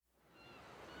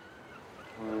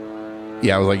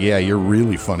Yeah, I was like, yeah, you're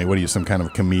really funny. What are you, some kind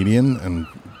of comedian? And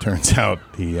turns out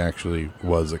he actually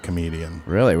was a comedian.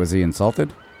 Really? Was he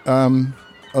insulted?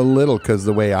 A little, because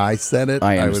the way I said it,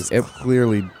 I I was understand.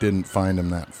 clearly didn't find him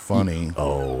that funny.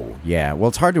 Oh, yeah. Well,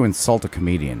 it's hard to insult a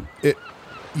comedian.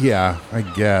 Yeah, I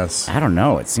guess. I don't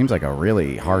know. It seems like a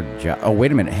really hard job. Oh,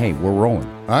 wait a minute. Hey, we're rolling.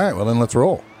 All right, well, then let's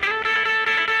roll.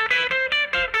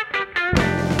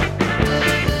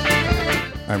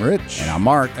 I'm Rich. And I'm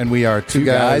Mark. And we are two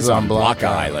guys on Block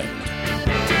Island.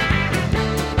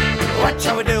 What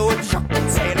shall we do with the shopping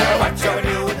sailor? What shall we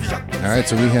do with the shopping All right,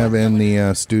 so we have in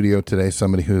the studio today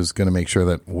somebody who's going to make sure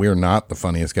that we're not the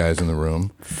funniest guys in the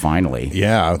room. Finally.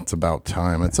 Yeah, it's about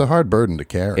time. It's a hard burden to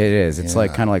carry. It is. It's Yeah.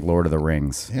 like kind of like Lord of the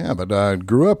Rings. Yeah, but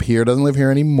grew up here, doesn't live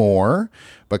here anymore,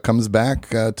 but comes back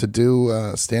to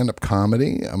do stand-up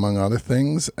comedy, among other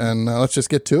things. And let's just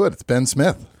get to it. It's Ben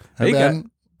Smith. Hi, Hey, Ben.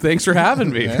 thanks for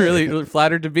having me. Hey. Really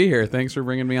flattered to be here. Thanks for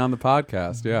bringing me on the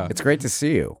podcast. Yeah. It's great to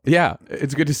see you. Yeah,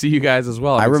 it's good to see you guys as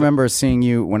well. I It's- remember seeing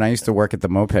you when I used to work at the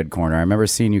Moped Corner. I remember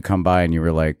seeing you come by and you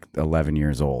were like 11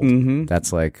 years old. Mm-hmm.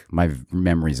 That's like my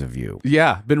memories of you.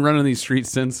 Yeah, been running these streets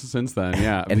since then.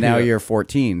 Yeah, And now Yeah. you're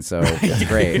 14, so it's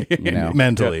great. You know,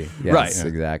 Mentally. Yes, Right.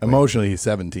 exactly. Emotionally, he's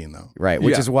 17, though. Right,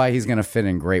 which Yeah. is why he's going to fit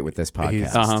in great with this He's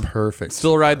podcast. perfect.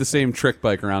 still ride the same trick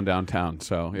bike around downtown.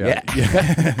 So yeah,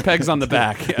 pegs on the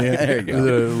back. Yeah. There you go.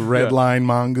 The red line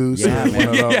mongoose. Yeah, or one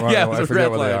of those- Yeah, I the forget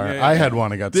red what they line, are. yeah, I yeah. had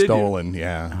one that got Did you? stolen.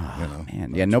 Yeah. you know.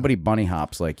 Man, yeah, nobody bunny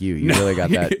hops like you. You really got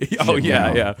that. Oh shit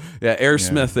yeah, down. yeah. Air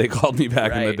Smith, they called me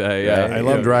back in the Right, day. Yeah, right. I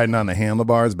loved riding on the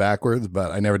handlebars backwards,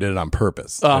 but I never did it on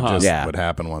purpose. Uh-huh. It just Yeah. would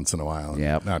happen once in a while.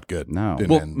 Yep. Not good. No. Didn't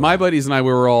Well, end my well. buddies and I,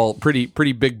 we were all pretty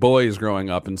big boys growing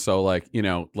up, and so like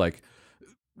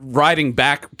riding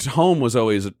back home was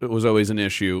always an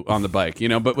issue on the bike,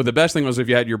 But the best thing was if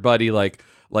you had your buddy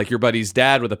like your buddy's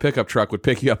dad with a pickup truck would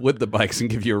pick you up with the bikes and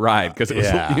give you a ride because it was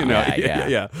Yeah.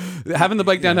 yeah. Having the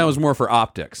bike downtown was more for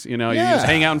optics, You just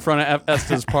hang out in front of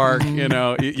Estes Park,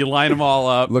 you line them all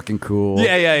up. Looking cool.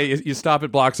 Yeah. You stop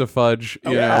at Blocks of Fudge.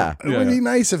 You yeah. know? It would be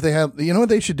nice if they had, what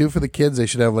they should do for the kids? They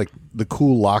should have like the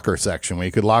cool locker section where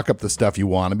you could lock up the stuff you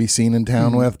want to be seen in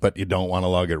town with, but you don't want to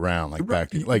lug it around.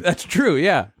 Like That's true.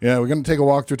 Yeah. yeah, we're going to take a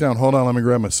walk through town. Hold on, let me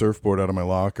grab my surfboard out of my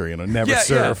locker. Never Yeah,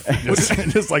 surf.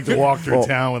 Just like to walk through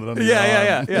town with it under your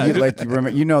arm. Yeah.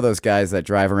 You know those guys that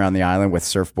drive around the island with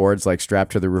surfboards like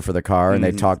strapped to the roof of the car and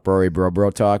they talk bro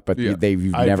talk, but Yeah.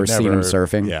 you've I've never seen them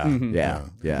surfing. Yeah.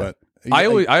 Yeah. But I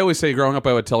always say growing up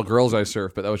I would tell girls I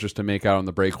surf, but that was just to make out on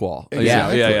the break wall.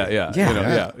 Yeah. Yeah.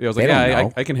 Yeah. I was They like, don't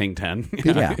know. I can hang 10.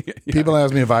 Yeah. people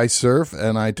ask me if I surf,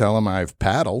 and I tell them I've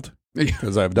paddled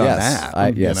because I've done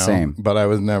Yes, that. same. But I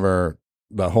was never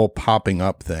the whole popping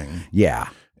up thing. Yeah.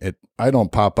 I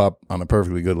don't pop up on a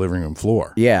perfectly good living room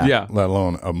floor. Yeah. Yeah. Let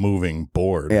alone a moving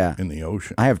board Yeah. in the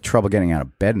ocean. I have trouble getting out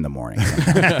of bed in the morning.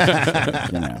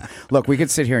 Look, we could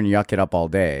sit here and yuck it up all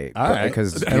day. All right.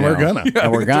 Because, And we're gonna.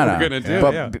 And we're gonna. We're gonna do,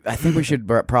 But yeah. I think we should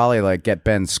probably like get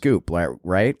Ben's scoop,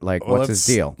 right? Like, Well, what's his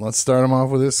deal? Let's start him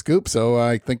off with his scoop. So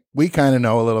I think we kind of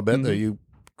know a little bit that you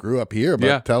grew up here, but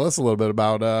Yeah. tell us a little bit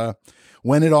about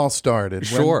when it all started.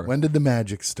 Sure. When did the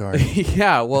magic start?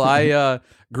 Yeah, well, I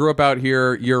grew up out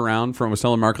here year round. I was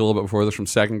telling Mark a little bit before this, from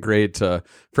second grade to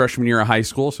freshman year of high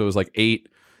school. So it was like 8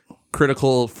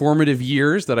 critical formative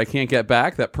years that I can't get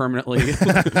back, that permanently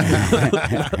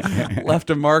left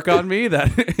a mark on me.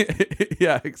 That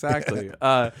yeah, exactly.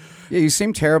 Yeah, you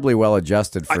seem terribly well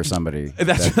adjusted for somebody.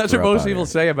 That's that what grew up most out people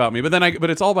here. say about me. But then but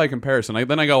it's all by comparison.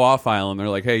 Then I go off island. They're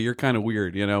like, "Hey, you're kind of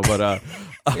weird," But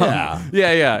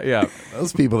yeah.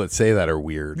 Those people that say that are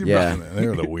weird. Yeah.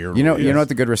 They're the weird You know ones. what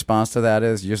the good response to that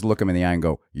is? You just look them in the eye and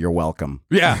go, "You're welcome."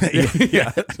 Yeah. You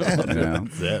know?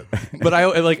 That's it. But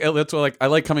that's what I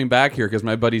like coming back here because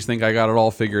my buddies think I got it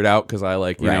all figured out because I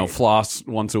Right. floss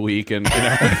once a week and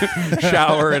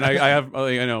shower and I have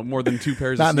more than 2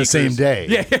 pairs. Not of in the same sneakers.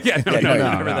 day. Yeah. No, no,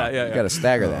 never no. that. Yeah, You got to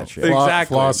stagger that shit.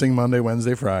 Exactly. Flossing Monday,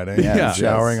 Wednesday, Friday. Yeah. And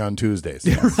showering on Tuesdays.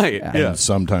 Right. And Yeah.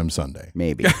 sometimes Sunday,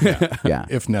 Maybe. Yeah.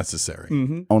 if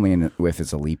necessary. Only if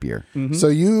it's a leap year. So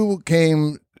you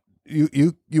came,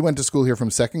 you went to school here from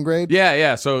second grade?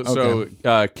 Yeah. So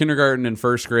Okay. kindergarten and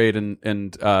first grade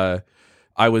and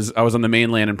I was on the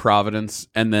mainland in Providence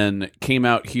and then came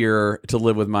out here to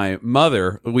live with my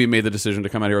mother. We made the decision to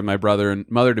come out here with my brother and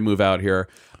mother to move out here.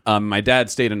 My dad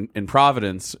stayed in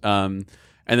Providence. And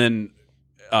then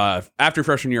after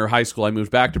freshman year of high school, I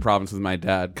moved back to Providence with my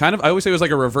dad. Kind of, I always say it was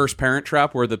like a reverse Parent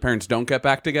Trap where the parents don't get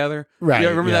back together. Right. You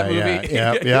remember Yeah, that movie?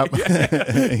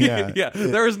 Yep. Yeah.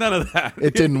 There was none of that.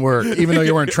 It didn't work, even though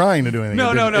you weren't trying to do anything.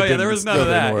 No, It didn't- it yeah, didn't- there was none still of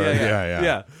that. didn't work.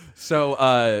 Yeah. So,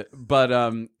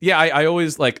 I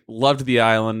always like loved the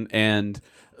island and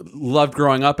loved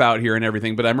growing up out here and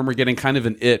everything, but I remember getting kind of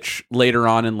an itch later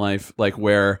on in life, like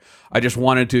where I just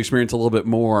wanted to experience a little bit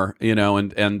more,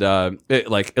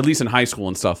 like at least in high school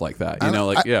and stuff like that,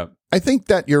 I think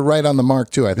that you're right on the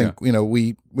mark too. I think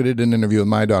we did an interview with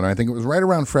my daughter. I think it was right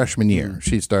around freshman year.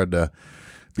 She started to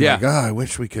be like, I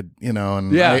wish we could, and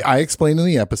I explained in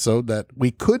the episode that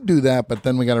we could do that, but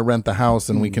then we got to rent the house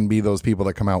and we can be those people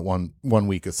that come out one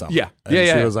week of summer. And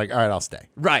she was like, all right, I'll stay.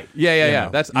 Right. Yeah.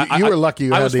 That's you were lucky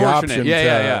you had the fortunate. option.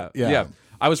 Yeah.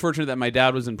 I was fortunate that my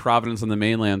dad was in Providence on the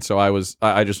mainland, so I was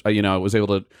able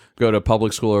to go to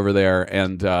public school over there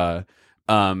and get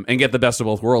the best of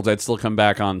both worlds. I'd still come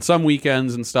back on some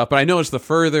weekends and stuff, but I noticed the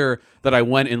further that I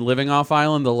went in living off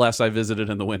island, the less I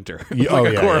visited in the winter.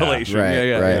 Correlation.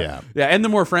 Right. Yeah, and the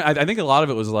more I think a lot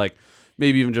of it was like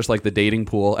maybe even just like the dating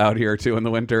pool out here too in the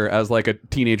winter as like a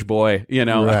teenage boy,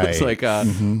 It's like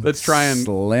let's try and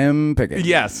slim pickings.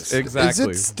 Yes, exactly. Is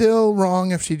it still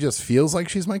wrong if she just feels like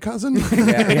she's my cousin?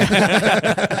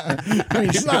 I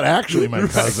mean, she's not actually my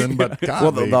cousin, but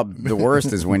God, the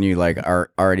worst is when you like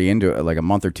are already into it, like a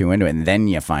month or two into it, and then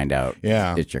you find out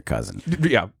it's your cousin.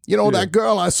 Yeah. That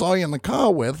girl I saw you in the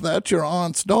car with, that's your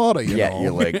aunt's daughter, you know.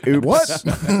 You're like, oops. What?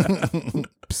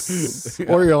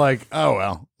 Or you're like, oh,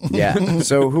 well. Yeah.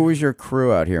 So who was your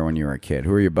crew out here when you were a kid?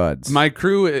 Who are your buds? My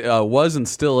crew was and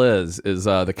still is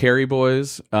the Carey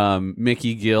Boys,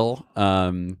 Mickey Gill,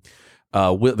 the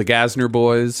Gassner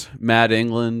Boys, Matt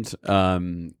England,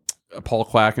 Paul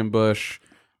Quackenbush,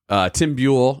 Tim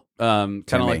Buell. Kind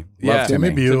of like love Timmy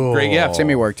Buell. Great,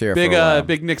 Timmy worked here. For a while.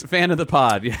 Big Nick's fan of the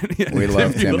pod. We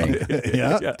love Timmy.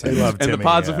 Yeah, we love Timmy. And the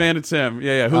pod's a fan of Tim.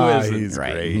 Yeah. Who isn't? He's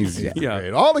Right. great. He's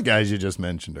great. All the guys you just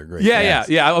mentioned are great. Yeah.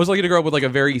 I was lucky to grow up with like a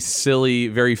very silly,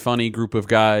 very funny group of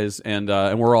guys, and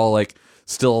we're all like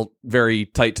still very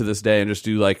tight to this day, and just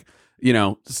do like.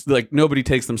 Like nobody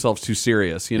takes themselves too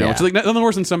serious, It's like nothing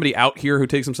worse than somebody out here who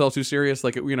takes themselves too serious.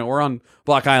 Like, we're on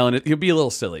Block Island. It'd be a little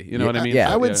silly. You know what I mean?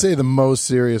 I would say the most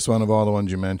serious one of all the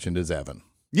ones you mentioned is Evan.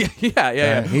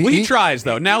 Yeah. He tries,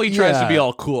 though. Now he tries to be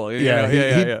all cool.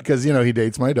 Because, he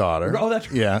dates my daughter. Oh, that's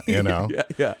right. Yeah,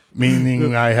 yeah.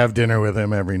 Meaning I have dinner with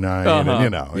him every night. But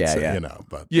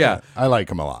I like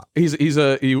him a lot.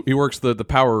 He works the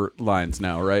power lines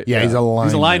now, right? Yeah, he's a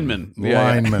lineman. He's a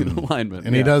lineman. Lineman.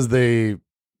 And he does the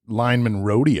lineman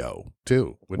rodeo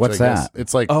too. Which What's that?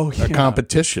 It's like a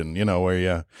competition,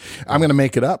 where I'm going to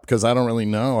make it up because I don't really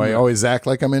know. I always act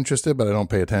like I'm interested, but I don't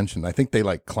pay attention. I think they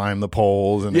like climb the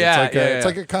poles and it's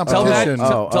like a competition.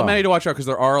 Tell Manny to watch out because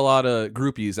there are a lot of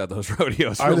groupies at those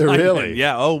rodeos. Are there really?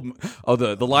 Yeah. Oh,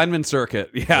 the lineman circuit.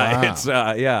 Yeah. Wow. It's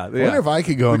I wonder if I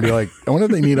could go and be like, I wonder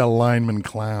if they need a lineman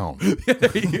clown.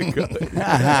 there you go.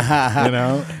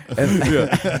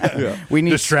 We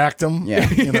need distract them. Yeah.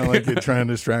 Like you're trying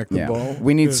to distract the ball.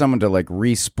 We need someone to like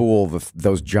re-spool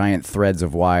those giant threads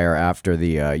of wire after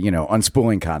the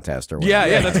unspooling contest or whatever.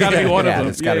 Yeah, that's got to be one of them.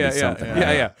 That's got to be something.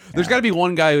 Yeah. There's got to be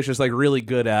one guy who's just like really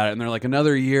good at it, and they're like,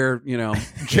 another year,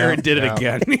 Jared did it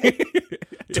again.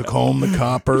 Took home the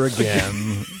copper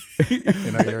again.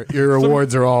 Your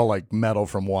awards are all like metal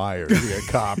from wires. You get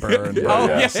copper and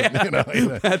brass.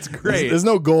 That's great. There's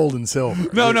no gold and silver.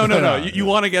 No. You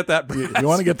want to get that. You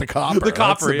want to get the copper. The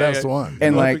copper, that's the best one.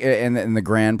 And like, and the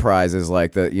grand prize is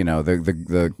like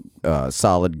the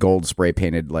solid gold spray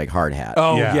painted like hard hat.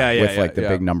 Oh yeah. With like the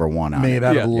big number 1 on made it.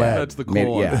 out of lead. That's the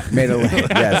cool one. Yeah, made of lead.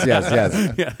 Yes.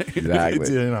 Exactly.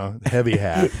 It's, heavy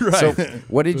hat. Right. So,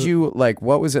 what did you like?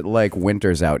 What was it like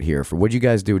winters out here? What did you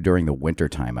guys do during the winter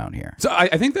time out here? So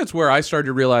I think that's where I started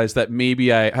to realize that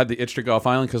maybe I had the itch to go off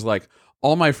island because like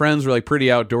all my friends were like pretty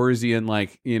outdoorsy and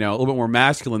like a little bit more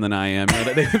masculine than I am.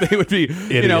 They would be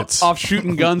Idiots. off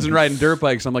shooting guns and riding dirt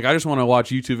bikes. I'm like, I just want to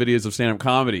watch YouTube videos of stand up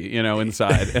comedy,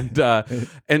 inside,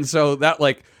 and so that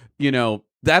like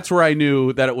that's where I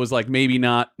knew that it was like maybe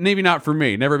not for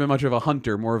me. Never been much of a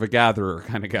hunter, more of a gatherer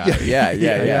kind of guy.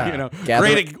 Yeah.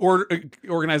 Great at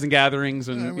organizing gatherings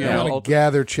and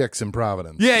gather chicks in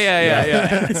Providence.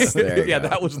 Yeah. There you go.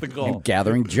 That was the goal. And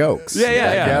gathering jokes.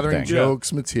 Yeah. Gathering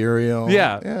jokes, material.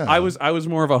 Yeah. I was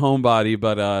more of a homebody,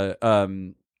 but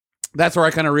that's where I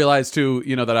kind of realized too,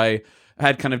 that I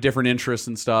had kind of different interests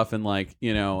and stuff, and like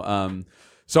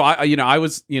so I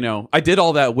was I did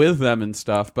all that with them and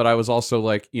stuff, but I was also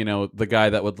like the guy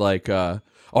that would like I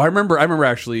remember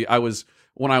actually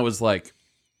when I was like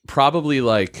probably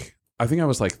like I think I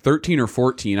was like 13 or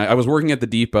 14. I was working at the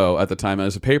Depot at the time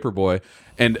as a paper boy,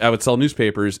 and I would sell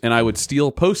newspapers, and I would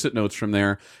steal Post-it notes from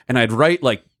there, and I'd write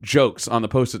like jokes on the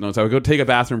Post-it notes. I would go take a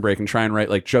bathroom break and try and write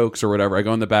like jokes or whatever. I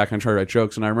go in the back and try to write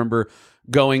jokes, and I remember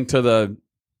going to the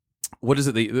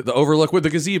overlook with the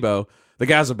gazebo. the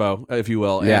gazebo, if you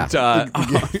will. Yeah. And,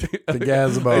 The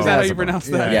gazebo. Is that how you pronounce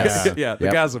that? Yes. Yeah, the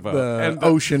Yep. gazebo. The And,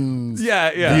 ocean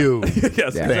yeah. view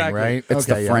Yes, thing, exactly. right? It's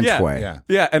the French Yeah. way. Yeah.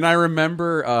 Yeah, and I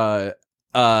remember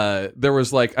there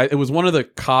was like it was one of the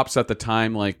cops at the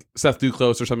time, like Seth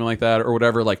Duclos or something like that or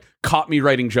whatever, like caught me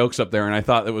writing jokes up there, and I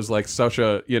thought it was like such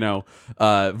a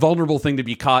vulnerable thing to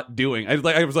be caught doing. I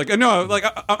was like no, like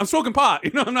I'm smoking pot,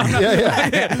 I'm not.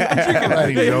 I'm drinking.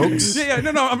 Writing jokes.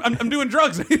 No, I'm doing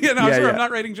drugs. I'm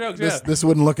not writing jokes. This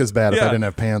wouldn't look as bad if I Yeah. didn't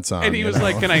have pants on. And he was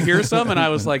like, "Can I hear some?" And I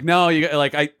was like, "No,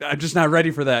 I'm just not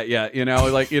ready for that yet."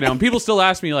 And people still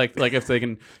ask me like if they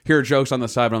can hear jokes on the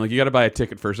side, but I'm like, "You got to buy a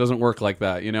ticket first. It doesn't work like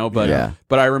that, But Yeah.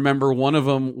 but I remember one of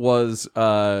them was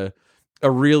a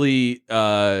really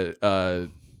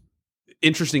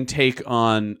interesting take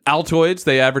on Altoids.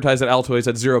 They advertised that Altoids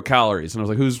had 0 calories, and I was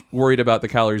like, "Who's worried about the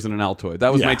calories in an Altoid?"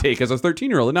 That was my take as a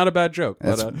 13-year-old. Not a bad joke.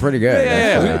 That's but, pretty good.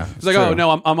 Yeah. Actually. It's like, "Oh no,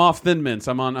 I'm off Thin Mints.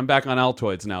 I'm back on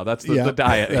Altoids now. That's the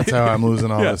diet." That's how I'm losing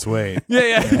all this weight.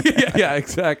 Yeah,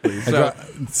 exactly. So,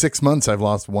 6 months, I've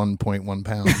lost 1.1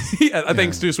 pounds.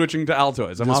 thanks to switching to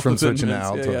Altoids. I'm Just off from the Thin switching to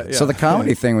Mints. Altoids. Yeah. So the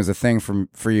comedy thing was a thing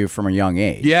for you from a young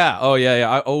age. Yeah. Oh yeah.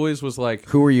 I always was like.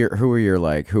 Who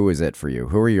is it for you?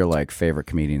 Who are your like favorite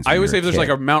comedians? I when always you say were there's kid? like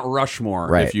a Mount Rushmore,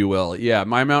 Right. if you will. Yeah,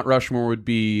 my Mount Rushmore would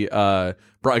be a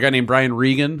guy named Brian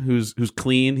Regan, who's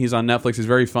clean. He's on Netflix. He's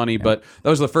very funny. But that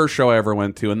was the first show I ever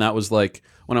went to, and that was like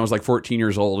when I was like 14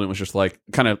 years old, and it was just like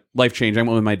kind of life changing. I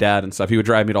went with my dad and stuff. He would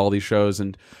drive me to all these shows,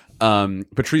 and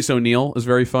Patrice O'Neill is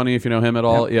very funny if you know him at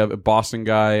all. Yeah, a Boston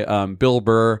guy. Bill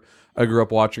Burr, I grew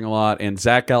up watching a lot, and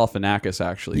Zach Galifianakis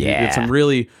actually. He did some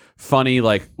really funny,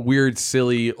 like weird,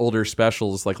 silly older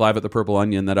specials, like Live at the Purple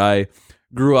Onion, that I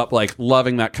grew up like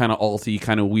loving. That kind of alty,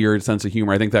 kind of weird sense of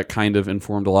humor. I think that kind of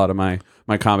informed a lot of my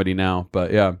comedy now.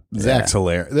 But yeah, Zach's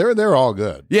hilarious. They're all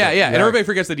good. yeah. And everybody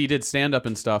forgets that he did stand up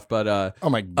and stuff. But Oh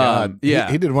my God! yeah.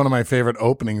 he did one of my favorite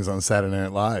openings on Saturday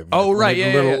Night Live. Oh, right,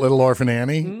 yeah, little, yeah. Little Orphan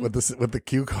Annie with the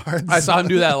cue cards. I saw him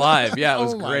do that live. Yeah, it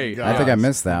was Oh my great. God. I think I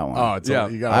missed that one. Oh, it's Yeah.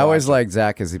 you gotta I always watch liked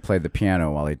Zach as he played the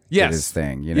piano while he did his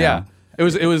thing. Yeah. It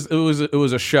was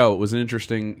a show. It was an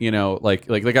interesting, like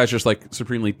the guy's just like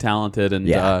supremely talented and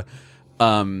Yeah.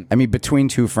 I mean, Between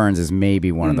Two Ferns is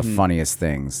maybe one of the funniest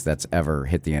things that's ever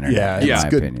hit the internet. it. Yeah, in it's my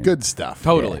good. opinion. Good stuff.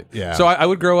 Totally. Yeah. So I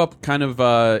would grow up kind of,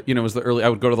 it was the early. I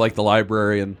would go to like the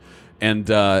library and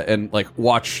like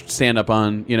watch stand up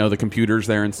on the computers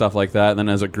there and stuff like that. And then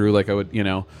as it grew, like I would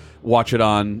watch it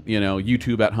on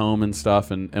YouTube at home and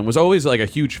stuff, and was always like a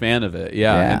huge fan of it.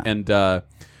 Yeah.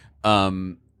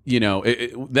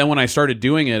 Then when I started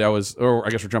doing it, or I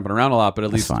guess we're jumping around a lot, but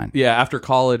at least fine. Yeah. After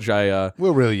college,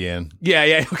 We'll reel you in.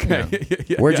 okay.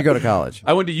 Where'd you go to college?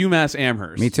 I went to UMass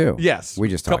Amherst. Me too. Yes. We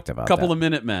just talked about couple that. of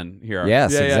Minutemen here.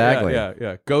 Yes, exactly.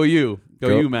 Yeah. Go you. Go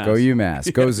UMass. Go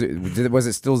UMass. Was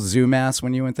it still ZooMass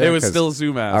when you went there? It was 'Cause- still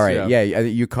ZooMass. All right, yeah.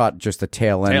 You caught just the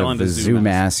tail end of the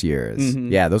ZooMass years.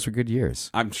 Yeah, those were good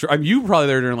years. I'm sure. You were probably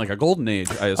there during like a golden age,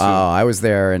 I assume. I was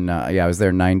there in I was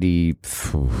there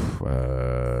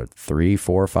 93,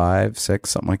 4, 5, 6,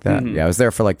 something like that. Yeah, I was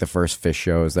there for like the first Fish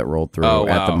shows that rolled through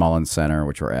at the wow. Mullins Center,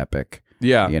 which were epic.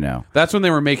 Yeah. That's when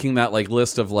they were making that like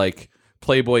list of like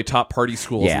Playboy top party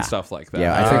schools and stuff like that.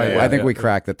 Yeah, I think we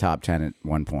cracked the top 10 at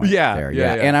one point. Yeah, there.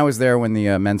 yeah. And I was there when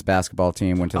the men's basketball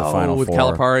team went to the Final with Four.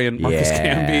 Calipari and Marcus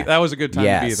Yeah. Camby. That was a good time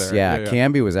to be there. Yeah.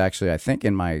 Camby was actually, I think,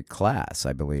 in my class,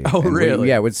 I believe. Oh, And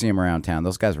really? we'd see him around town.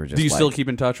 Those guys were just Do you like, still keep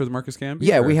in touch with Marcus Camby?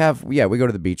 Yeah, or? we go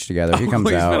to the beach together. He comes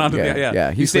he's been out. onto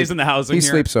the- He stays in the housing He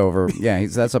here? sleeps over. Yeah,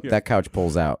 that couch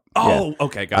pulls out. Oh, Yeah.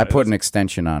 okay, got I it. put an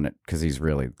extension on it because he's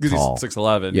really tall. He's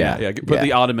 6'11". Yeah. Put Yeah.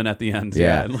 the ottoman at the end.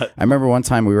 Yeah, and I remember one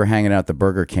time we were hanging out at the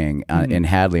Burger King in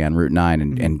Hadley on Route 9,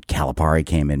 and Calipari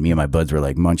came in. Me and my buds were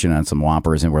like munching on some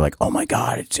Whoppers, and we're like, "Oh my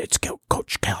God, it's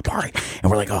Coach Calipari!"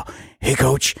 And we're like, "Oh, hey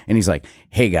Coach," and he's like,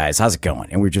 "Hey guys, how's it going?"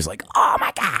 And we're just like, "Oh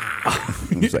my God!"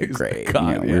 It was like great.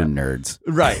 God, we were nerds.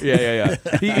 Right. Yeah.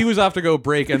 he was off to go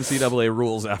break NCAA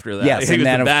rules after that. Yes, he and was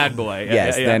then the bad boy.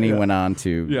 Yes, then he yeah. went on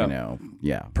to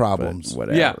Problems. but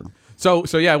whatever. Yeah. So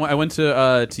I went to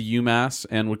UMass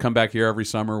and would come back here every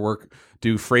summer,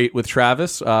 do freight with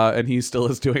Travis, and he still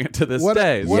is doing it to this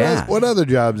day. What other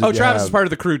jobs? Did you Travis have? is part of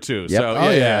the crew too. Yep. So Oh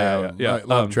yeah. I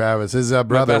love Travis. His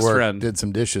brother best friend. did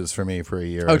some dishes for me for a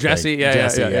year. Oh, I Jesse, think.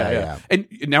 Jesse, yeah. And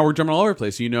now we're jumping all over the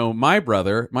place.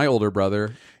 My older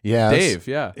brother, Yes. Dave.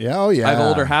 Yeah. Yeah. Oh, yeah. I have an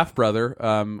older half brother.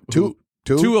 Two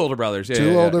Two older brothers. Yeah,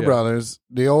 two yeah, older yeah. brothers.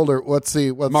 The older, what's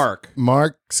Mark.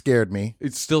 Mark scared me.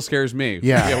 It still scares me.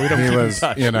 Yeah, we don't he keep in was,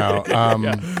 touch. you know,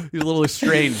 He's a little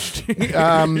estranged.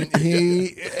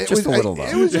 Just a little, though.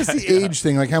 It was just the age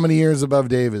thing. Like, how many years above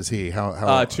Dave is he?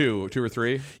 How? Two or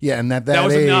three. Yeah, and that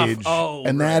was age. enough. Oh,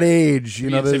 and right. that age, you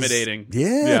Be know, there's- intimidating.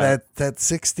 Yeah, that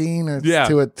 16 or Yeah.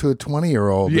 to a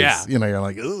 20-year-old. Yeah. You know, you're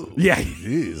like, ooh, Yeah.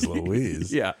 jeez,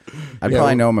 Louise. Yeah. I'd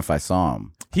probably know him if I saw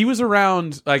him. He was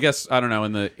around, I guess, I don't know,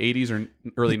 in the 80s or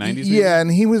early 90s. maybe? Yeah, and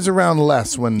he was around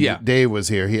less when Yeah. Dave was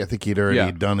here. I think he'd already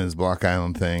Yeah. done his Block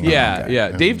Island thing. Yeah, Okay.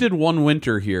 yeah. Dave did one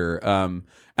winter here, and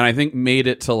I think made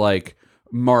it to like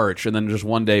March, and then just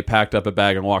one day packed up a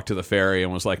bag and walked to the ferry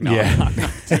and was like, "No, Yeah. I'm not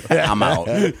doing it." I'm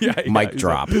out. Mic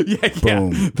drop. Yeah,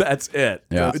 Boom. that's it.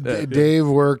 Yeah. That's it. Dave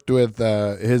worked with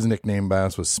his nickname by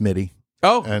us was Smitty,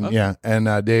 Oh, and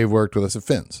okay. Dave worked with us at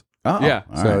Finn's. Oh, Yeah.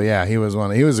 all So right. yeah, he was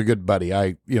a good buddy.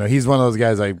 He's one of those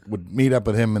guys I would meet up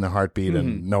with him in a heartbeat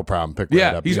and no problem pick right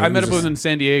Yeah, up. I met up with him in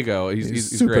San Diego. He's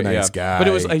super great, nice yeah. guy. But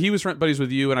it was he was friend buddies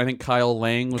with you, and I think Kyle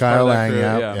Lang was Kyle part of that Lang, crew.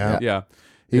 yeah. yeah.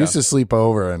 He used to sleep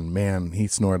over, and man, he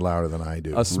snored louder than I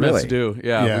do. Us Smiths Really? do.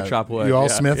 Yeah, Yeah. we chop wood. You all yeah.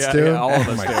 Smiths yeah, do? Yeah, all of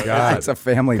Oh us my do. God. It's a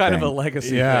family Kind thing. of a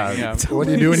legacy Yeah. thing. Yeah. What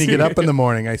do you do when you get up in the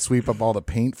morning? I sweep up all the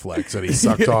paint flecks that he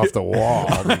sucked off the wall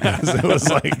because it was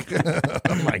like,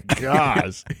 oh my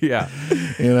gosh, Yeah.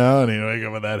 you know. And he'd wake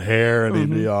up with that hair, and he'd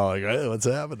be all like, hey, "What's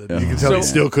happening?" You can tell he So-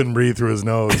 still couldn't breathe through his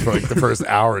nose for like the first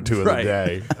hour or two of Right. the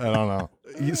day. I don't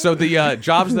know. So the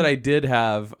jobs that I did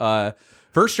have,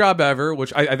 first job ever,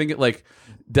 which I think it like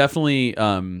definitely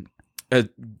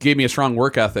it gave me a strong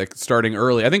work ethic starting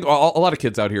early. I think a lot of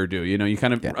kids out here do. You know, you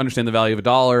kind of understand the value of a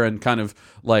dollar and kind of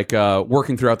like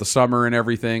working throughout the summer and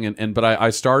everything. But I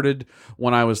started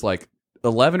when I was like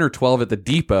 11 or 12 at the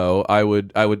depot. I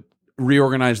would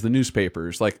reorganize the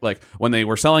newspapers. Like when they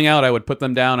were selling out, I would put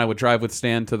them down. I would drive with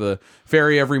Stan to the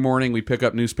ferry every morning. We'd pick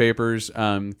up newspapers,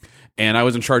 and I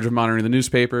was in charge of monitoring the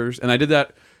newspapers. And I did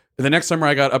that. The next summer,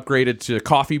 I got upgraded to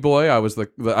coffee boy. I was the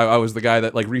guy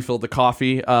that like refilled the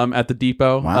coffee at the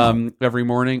depot every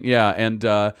morning. Yeah, and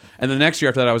the next year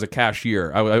after that, I was a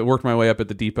cashier. I worked my way up at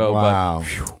the depot. Wow.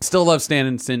 But still love Stan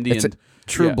and Cindy. It's and a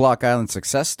true yeah. Block Island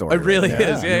success story. It really right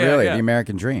there. is. Yeah, really, yeah. the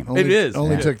American dream. Only, It is.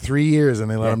 Only Yeah. took 3 years, and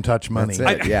they let him touch money.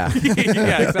 That's it. Yeah.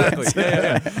 yeah, exactly.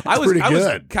 Yeah. I was pretty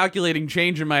good. calculating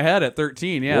change in my head at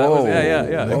 13. Yeah, Whoa.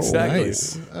 yeah, Oh, exactly.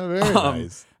 nice. Oh, very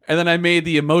nice. And then I made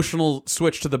the emotional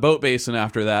switch to the boat basin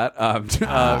after that.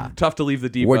 Tough to leave the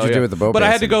depot. What'd you do with the boat But I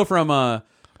had to basin?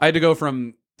 go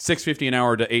from $6.50 an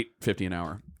hour to $8.50 an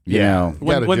hour. You know,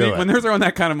 Gotta do it. When they're throwing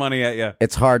that kind of money at you,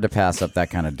 it's hard to pass up that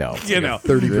kind of dough. you know.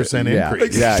 30% Yeah.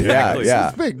 increase. Yeah, Exactly. yeah.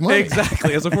 It's big money.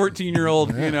 Exactly. As a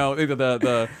 14-year-old, you know,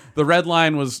 the red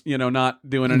line was, you know, not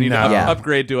doing any No. Yeah.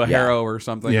 upgrade to a Yeah. Harrow or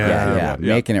something. Yeah. Yeah.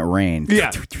 Making it rain.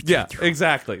 Yeah,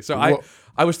 exactly. So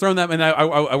I was throwing that, and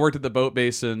I worked at the boat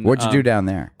basin. What'd you do down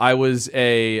there? I was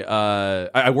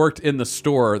I worked in the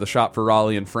store, the shop for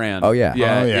Raleigh and Fran. Oh, yeah.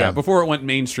 yeah, Oh, yeah. Before it went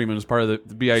mainstream, it was part of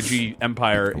the BIG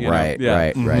empire. You know? Right, yeah.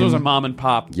 right, right. It was a mom and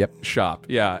pop Yep. shop.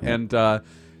 Yeah, and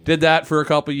did that for a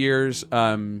couple years.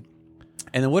 And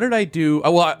then what did I do?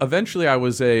 Oh, well, eventually I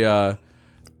was a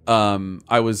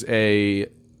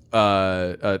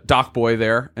dock boy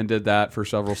there and did that for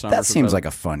several summers. That seems like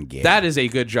a fun gig. That is a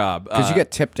good job because you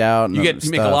get tipped out. And you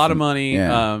make a lot of money.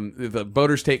 Yeah. The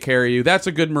boaters take care of you. That's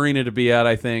a good marina to be at,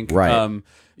 I think. Right.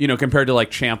 You know, compared to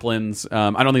like Champlin's,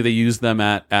 I don't think they use them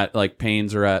at like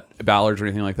Payne's or at Ballard's or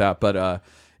anything like that. But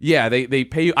yeah, they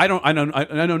pay you. I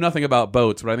know nothing about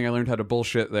boats, but I think I learned how to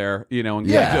bullshit there. You know, and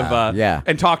kind of,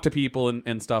 and talk to people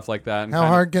and stuff like that. And How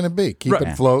hard can it be? Keep Right.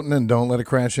 it floating and don't let it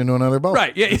crash into another boat.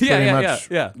 Right. Yeah, That's yeah, pretty yeah, much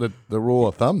yeah. The rule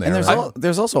of thumb there. And right?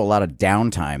 there's also a lot of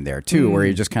downtime there too, where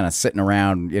you're just kind of sitting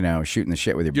around, you know, shooting the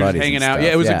shit with your You're just buddies, hanging and out. stuff.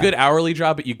 Yeah, it was a good hourly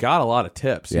job, but you got a lot of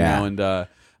tips. Yeah. You know,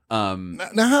 and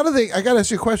Now, how do they? I got to ask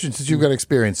you a question since you've got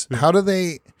experience. How do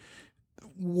they?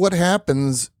 What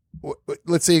happens?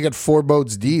 Let's say you got 4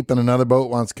 boats deep and another boat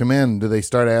wants to come in. Do they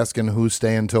start asking who's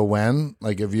staying till when?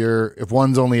 Like if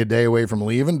one's only a day away from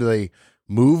leaving, do they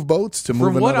move boats to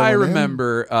move? from what another I one in?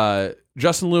 remember,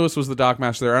 Justin Lewis was the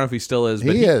dockmaster there. I don't know if he still is.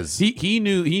 But He is.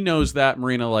 He knows that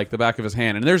marina like the back of his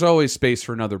hand, and there's always space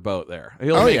for another boat there.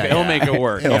 He'll make it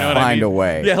work. He'll you know what I find mean? a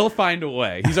way. Yeah, he'll find a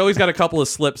way. He's always got a couple of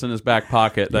slips in his back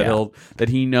pocket that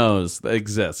he knows that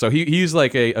exist. So he's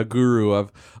like a guru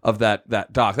of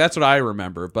that dock. That's what I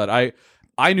remember. But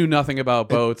I knew nothing about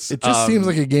boats. It just seems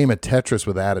like a game of Tetris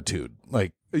with attitude.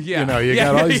 Like, Yeah. you know, you Yeah,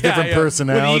 got all these yeah, different yeah.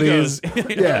 personalities. With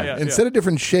egos. yeah. Yeah. Instead of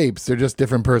different shapes, they're just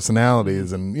different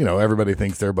personalities. And, you know, everybody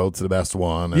thinks their boat's the best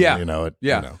one. And, Yeah. you know,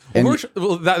 Yeah. You know.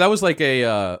 Well, that was like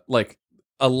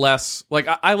a less like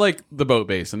I like the boat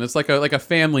basin. It's like a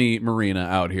family marina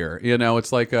out here. You know,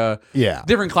 it's like a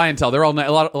different clientele. They're all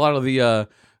a lot of the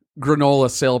granola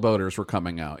sailboaters were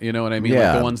coming out. You know what I mean?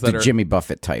 Yeah, like the ones that the are Jimmy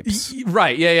Buffett types.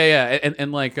 Right. Yeah.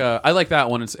 And like I like that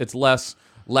one. It's less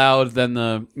loud than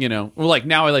the, you know, well, like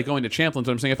now I like going to Champlain's.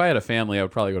 So I'm saying if I had a family, I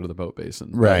would probably go to the boat basin.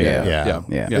 Right. Yeah.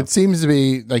 It seems to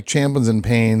be like Champlain's and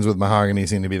Payne's with mahogany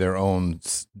seem to be their own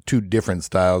two different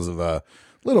styles of a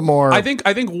little more. I think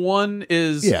one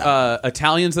is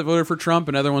Italians that voted for Trump,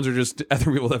 and other ones are just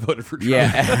other people that voted for Trump.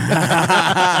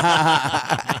 Yeah.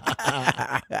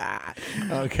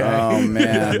 Okay. Oh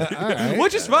man. All right.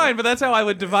 Which is fine, but that's how I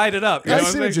would divide it up. You know I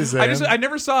what see I'm what you're saying? saying. I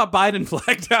never saw a Biden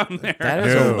flag down there. That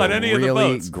is a on any of the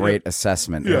really boats. great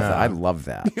assessment. Yeah. I love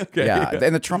that. Okay, yeah. yeah.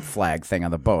 And the Trump flag thing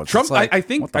on the boats. Trump, It's like, I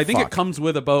think what the it fuck? comes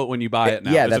with a boat when you buy it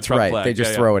now. Yeah, It's a that's Trump right. flag. They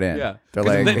just throw it in. Yeah, They're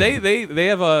 'Cause like- they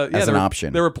have a As an there were-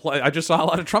 option. There were I just saw a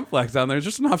lot of Trump flags down there. It's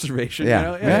just an observation.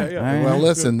 Yeah. You know? Yeah. Well,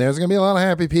 listen, there's going to be a lot of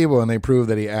happy people, and they prove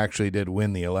that he actually did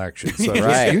win the election. So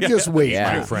Right. you just wait,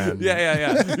 Yeah. my friend.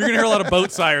 Yeah. You're gonna hear a lot of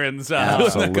boat sirens.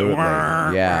 Absolutely.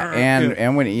 Yeah.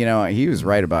 And when he was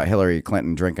right about Hillary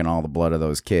Clinton drinking all the blood of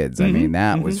those kids. I mean,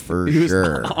 that was for He was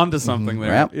sure. onto something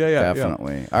there. Yep, Yeah.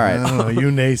 definitely. All right. Oh, you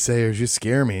naysayers, you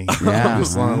scare me. Yeah. You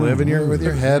just want to live with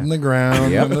your head in the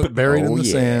ground, Yep. and buried in Oh, the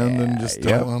sand, yeah. and just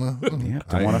Yep. don't want to. Yeah,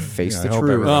 don't want to face the I hope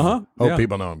truth. everyone- Hope Yeah.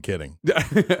 people know I'm kidding.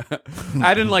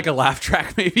 I didn't like a laugh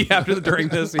track maybe during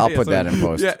this. I'll put that in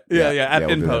post. Yeah. we'll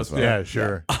In do that post. as well. Yeah,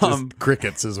 sure. Just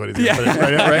crickets is what he's Yeah. going to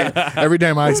put it. Right? Every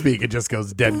time I speak, it just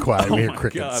goes dead quiet. We hear Oh my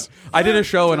crickets. God. I did a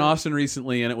show in Austin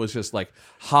recently, and it was just like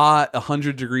hot,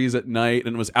 100 degrees at night,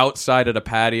 and it was outside at a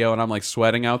patio, and I'm like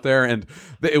sweating out there, and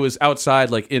it was outside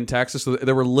like in Texas, so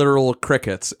there were literal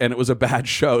crickets, and it was a bad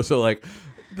show. So like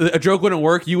a joke wouldn't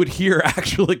work, you would hear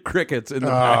actually crickets in the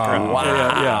background.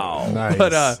 wow. Yeah. Nice.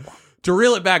 But to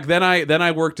reel it back, then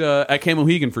I worked at Camp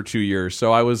Mohegan for 2 years.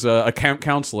 So I was a camp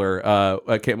counselor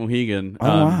at Camp Mohegan.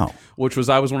 Wow. Which was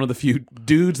I was one of the few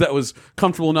dudes that was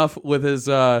comfortable enough with his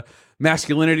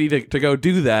masculinity to go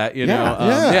do that. You know,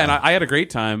 yeah. and I had a great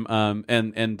time.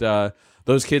 And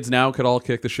those kids now could all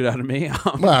kick the shit out of me.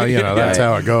 Well, that's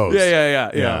how it goes.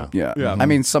 Yeah. I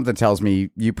mean, something tells me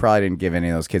you probably didn't give any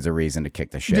of those kids a reason to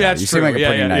kick the shit. Yeah, out. that's You true. seem like a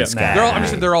pretty nice guy. They're all, I'm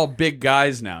just saying they're all big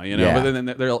guys now, you know. Yeah. But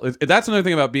then that's another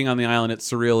thing about being on the island. It's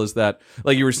surreal, is that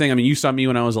like you were saying. I mean, you saw me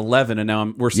when I was 11, and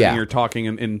now we're sitting here talking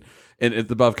in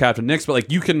above Captain Nick's. But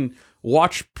like you can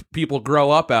watch people grow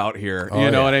up out here.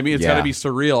 You know what I mean? It's got to be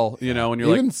surreal, you know. When you're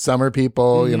Even like summer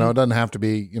people, it doesn't have to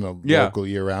be Yeah. local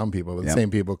year round people, but the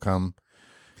same people come.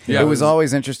 Yeah, it was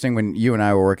always interesting when you and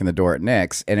I were working the door at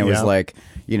Nick's, and it was like,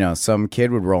 some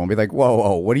kid would roll and be like,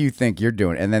 whoa, what do you think you're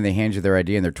doing? And then they hand you their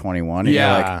ID and they're 21, and you're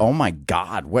like, oh my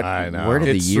God, what? I know. Where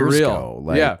did It's the years surreal. go?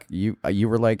 Like, you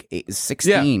were like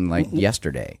 16 like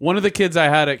yesterday. One of the kids I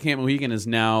had at Camp Mohegan is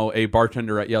now a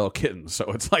bartender at Yellow Kittens,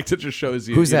 so it's like it just shows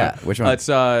you. Who's you know, that? Which one? It's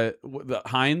the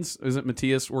Heinz. Is it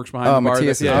Matthias works behind the bar?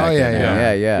 Matthias is back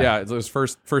there. yeah. Yeah, it was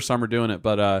first summer doing it,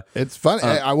 but It's funny.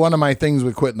 One of my things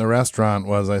with quitting the restaurant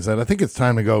was I said, I think it's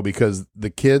time to go because the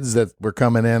kids that were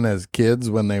coming in as kids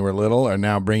when they were little are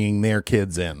now bringing their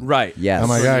kids in. right. Yes. I'm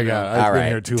like, I've All been right.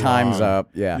 here too Time's long. up.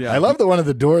 Yeah. Yeah. I love the one at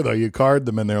the door though. You card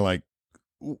them and they're like,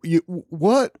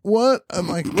 what? I'm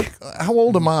like, look, how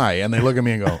old am I? And they look at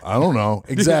me and go, I don't know.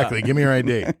 Exactly. Give me your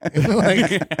ID.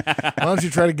 Like, why don't you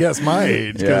try to guess my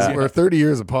age? Because Yeah. we're 30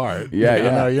 years apart.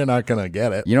 Yeah. You're not going to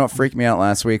get it. You know what freaked me out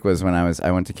last week was when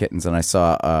I went to Kittens and I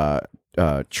saw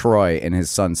Troy and his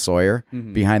son Sawyer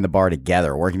behind the bar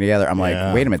together, working together. I'm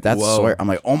like, wait a minute, that's Whoa. Sawyer. I'm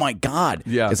like, oh my God.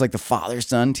 Yeah. It's like the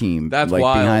father-son team. That's like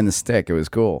wild. behind the stick. It was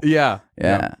cool. Yeah.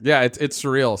 Yeah. It's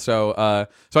surreal. So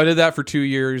I did that for 2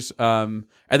 years.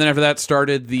 And then after that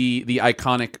started the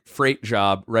iconic freight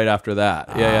job right after that.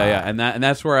 Yeah. And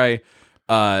that's where I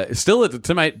still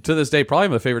to this day probably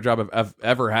my favorite job I've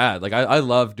ever had. Like I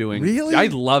love doing. Really? I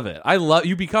love it.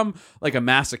 You become like a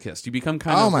masochist. You become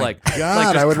kind Oh of my like God!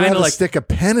 just I would kinda rather like, stick a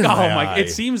pen in my eye.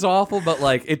 It seems awful, but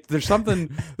like there's something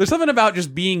about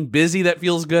just being busy that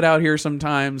feels good out here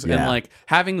sometimes, and Yeah. like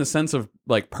having the sense of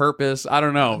like purpose. I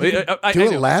don't know. I Do a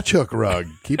do. latch hook rug.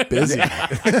 Keep busy.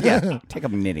 Yeah. Take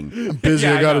up knitting. Busy.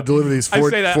 Yeah, I I got to know. deliver these I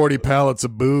say that. 40 pallets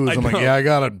of booze. I I'm like, know. yeah, I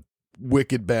got a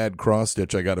wicked bad cross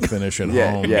stitch I got to finish at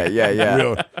home. Yeah.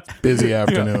 Real busy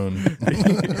afternoon.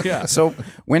 Yeah. So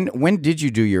when did you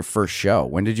do your first show?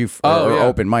 When did you Oh, yeah.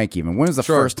 open mic even? When was the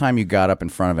Sure. first time you got up in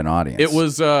front of an audience? It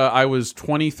was I was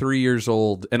 23 years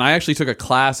old, and I actually took a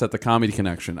class at the Comedy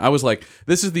Connection. I was like,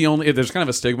 this is the only. There's kind of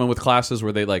a stigma with classes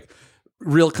where they like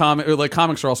real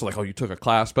comics are also like, oh, you took a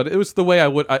class, but it was the way I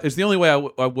would. It's the only way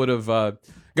I would have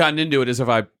gotten into it is if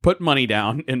I put money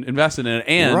down and invested in it,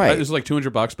 and Right. it was like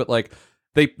 $200, but like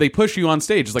they push you on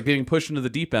stage. It's like getting pushed into the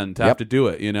deep end to have to do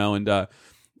it, and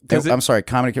I'm sorry,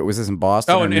 Comedy Kit, was this in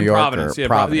Boston or in New York? Providence. Or Yeah,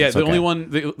 Providence. yeah. The okay.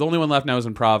 only one left now is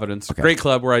in Providence. Great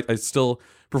club where I still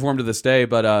perform to this day,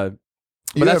 but I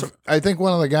think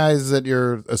one of the guys that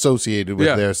you're associated with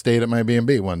there stayed at my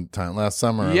B&B one time last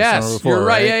summer. Or yes, the summer before, you're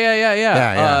right.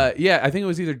 Yeah. Yeah. I think it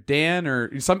was either Dan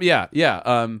or some. Yeah.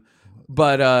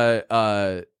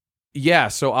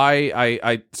 So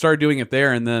I started doing it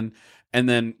there, and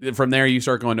then from there you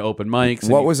start going to open mics.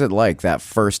 What was it like that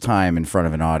first time in front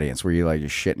of an audience? Were you like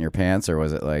just shitting your pants, or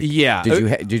was it like? Yeah.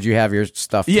 Did you have your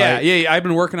stuff? Yeah, tight? yeah. I've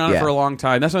been working on it Yeah. for a long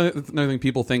time. That's another thing.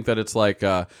 People think that it's like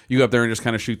you go up there and just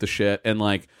kind of shoot the shit, and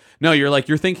like no,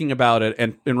 you're thinking about it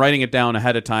and writing it down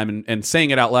ahead of time and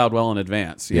saying it out loud well in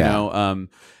advance. You know,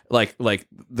 like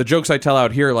the jokes I tell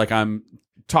out here, like I'm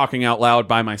talking out loud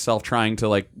by myself, trying to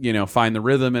like find the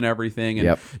rhythm and everything.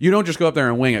 And you don't just go up there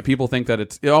and wing it. People think that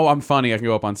it's I'm funny, I can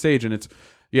go up on stage, and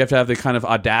you have to have the kind of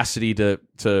audacity to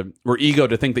or ego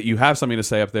to think that you have something to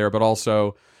say up there, but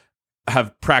also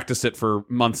have practiced it for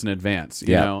months in advance.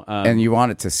 You know, and you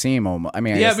want it to seem almost. I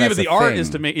mean, I guess but that's the art is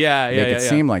to make make it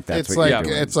seem like that's It's what like you're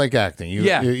doing. it's like acting.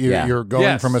 You're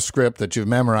going from a script that you've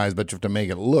memorized, but you have to make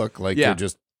it look like you're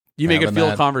just. You make it having feel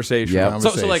that conversational. Yeah.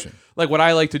 So like what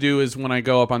I like to do is when I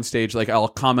go up on stage, like I'll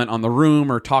comment on the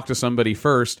room or talk to somebody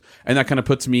first, and that kind of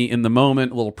puts me in the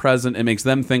moment, a little present. It makes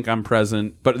them think I'm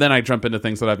present, but then I jump into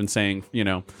things that I've been saying.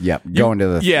 Go into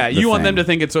the you want them thing. to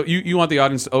think it's you want the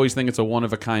audience to always think it's a one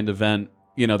of a kind event.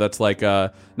 That's like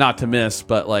not to miss,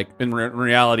 but like in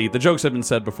reality, the jokes have been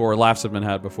said before, laughs have been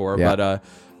had before. Yeah.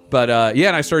 But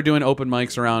and I started doing open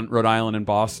mics around Rhode Island and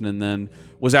Boston, and then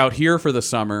was out here for the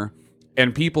summer.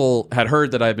 And people had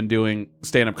heard that I've been doing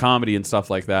stand-up comedy and stuff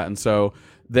like that, and so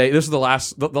this is the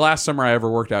last summer I ever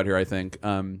worked out here, I think.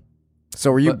 So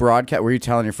were you broadcast? Were you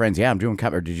telling your friends, "Yeah, I'm doing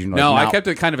comedy"? Or did you know? No, I kept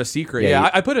it kind of a secret. Yeah,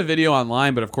 I put a video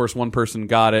online, but of course one person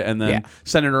got it and then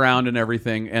sent it around and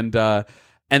everything, and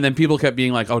then people kept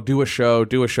being like, "Oh, do a show,"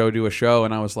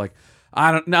 and I was like,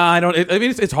 I don't. I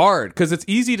mean, it's hard because it's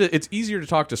easier to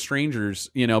talk to strangers,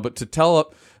 but to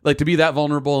tell to be that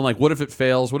vulnerable and like, what if it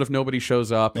fails? What if nobody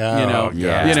shows up? Oh, God.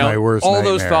 It's my worst all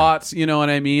those nightmare. thoughts. You know what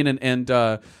I mean? And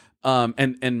I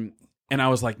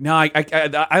was like, no,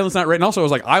 I was not ready. And also, I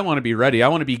was like, I want to be ready. I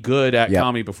want to be good at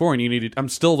comedy before. And I'm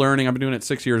still learning. I've been doing it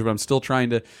 6 years, but I'm still trying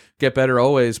to get better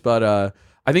always. But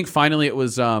I think finally it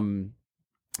was. I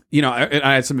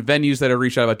had some venues that I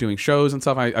reached out about doing shows and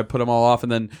stuff. I put them all off,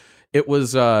 and then. It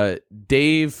was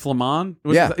Dave Flamand.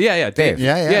 Dave.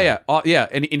 Yeah.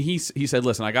 And he said,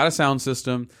 "Listen, I got a sound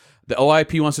system. The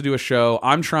OIP wants to do a show.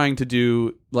 I'm trying to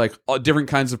do like different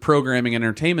kinds of programming and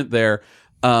entertainment there.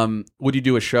 Would you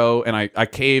do a show?" And I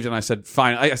caved and I said,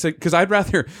 "Fine." I said because I'd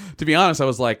rather, to be honest, I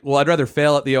was like, well, I'd rather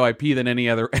fail at the OIP than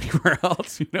anywhere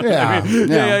else. You know? Yeah. What I mean?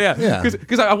 Yeah.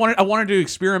 Because I wanted to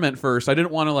experiment first. I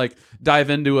didn't want to like dive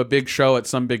into a big show at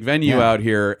some big venue out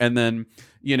here and then.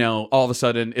 All of a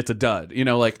sudden it's a dud.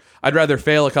 Like I'd rather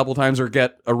fail a couple times or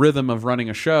get a rhythm of running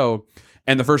a show.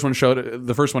 And the first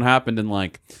one happened and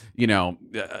like,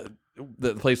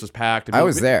 the place was packed. And I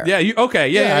was there. Yeah.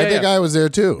 I think I was there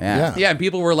too. Yeah. Yeah. And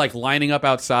people were like lining up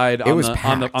outside on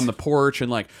the porch, and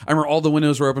like I remember all the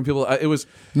windows were open. People, it was.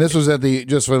 And this was at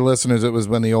just for the listeners, it was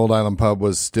when the Old Island Pub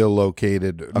was still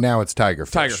located. Now it's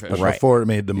Tigerfish. Tigerfish. But Right. before it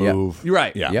made the move. You're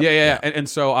right. Yeah. Yeah. And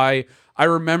so I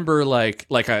remember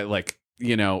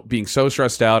being so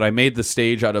stressed out. I made the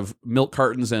stage out of milk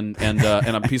cartons and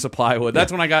a piece of plywood.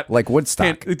 That's when I got Like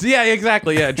Woodstock. Yeah,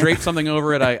 exactly. Yeah, draped something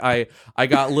over it. I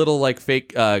got little like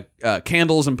fake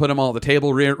candles and put them all at the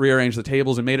table. Rearranged the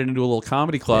tables and made it into a little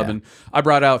comedy club. Yeah. And I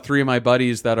brought out 3 of my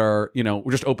buddies that are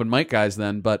we're just open mic guys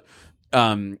then, but.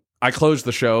 I closed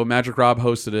the show. Magic Rob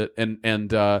hosted it,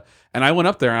 and I went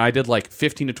up there and I did like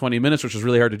 15 to 20 minutes, which was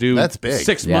really hard to do. That's big.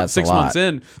 6 Yeah, months, it's a 6 lot. months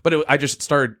in. But I just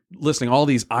started listing all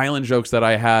these island jokes that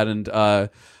I had, and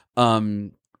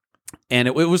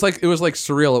it was like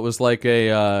surreal. It was like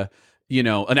a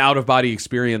an out of body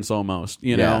experience almost.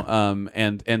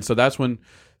 And so that's when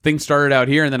things started out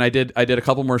here, and then I did a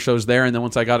couple more shows there, and then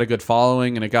once I got a good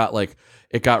following, and it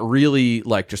got really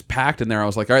like just packed in there, I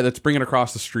was like, all right, let's bring it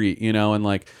across the street, and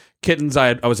like Kittens,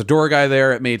 I was a door guy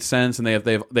there. It made sense, and they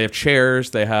have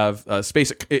chairs, they have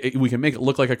space. We can make it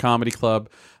look like a comedy club,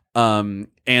 and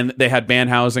they had band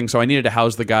housing, so I needed to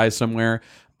house the guys somewhere.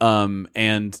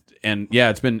 And yeah,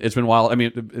 it's been wild. I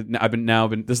mean, I've been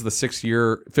this is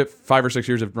the 5 or 6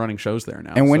 years of running shows there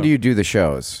now. And when do you do the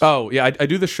shows? Oh yeah, I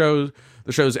do the shows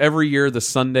every year, the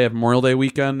Sunday of Memorial Day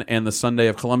weekend and the Sunday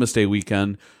of Columbus Day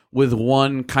weekend, with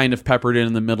one kind of peppered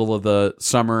in the middle of the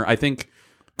summer. I think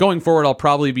going forward, I'll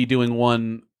probably be doing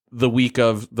one the week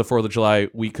of the 4th of July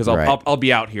week because I'll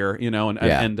be out here,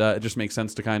 and it just makes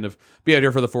sense to kind of be out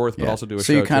here for the 4th, but also do a show.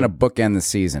 So you kind of bookend the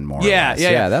season more.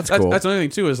 Yeah. That's cool. That's another thing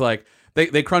too is like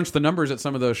they crunched the numbers at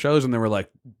some of those shows and they were like,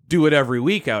 do it every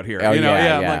week out here.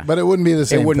 Yeah. But it wouldn't be the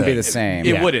same. It wouldn't thing. be the same.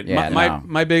 It wouldn't. Yeah,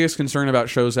 My biggest concern about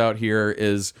shows out here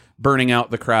is burning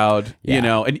out the crowd.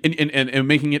 And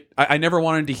making it. I never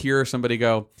wanted to hear somebody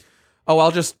go, oh,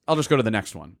 I'll just go to the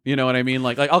next one. You know what I mean?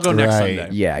 Like I'll go next Sunday.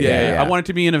 Yeah. I want it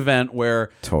to be an event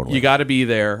where you got to be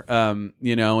there.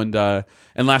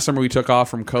 And last summer we took off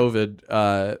from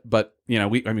COVID, but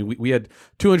we had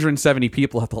 270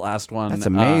 people at the last one. That's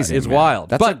amazing. It's wild.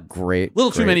 That's a great,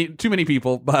 too many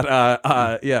people. But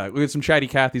we had some chatty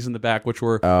Cathys in the back, which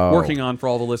we're working on for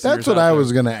all the listeners. That's what I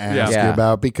was going to ask you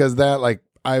about because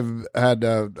I've had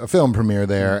a film premiere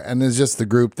there, and there's just the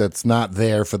group that's not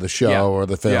there for the show or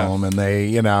the film, and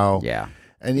they,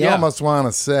 and you almost want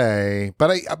to say,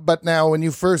 but now when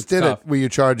you first did it, were you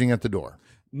charging at the door?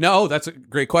 No, that's a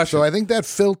great question. So I think that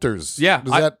filters. Yeah,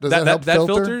 does that help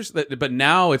filter? Filters. But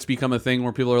now it's become a thing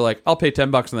where people are like, I'll pay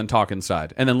 $10 and then talk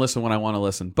inside, and then listen when I want to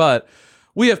listen. But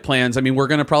we have plans. I mean, we're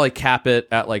going to probably cap it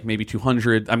at like maybe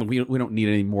 200. I mean, we don't need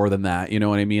any more than that. You know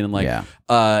what I mean?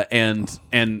 And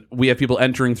and we have people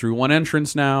entering through one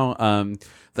entrance now.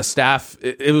 The staff,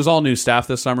 it was all new staff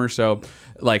this summer. So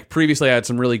like previously I had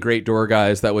some really great door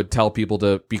guys that would tell people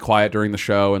to be quiet during the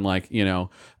show and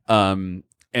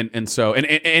And so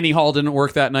Annie Hall didn't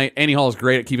work that night. Annie Hall is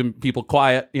great at keeping people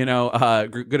quiet, good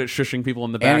at shushing people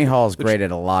in the back. Annie Hall is great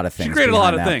at a lot of things. She's great at a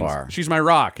lot of things. Bar. She's my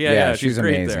rock. Yeah, she's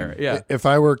great amazing. there. Yeah. If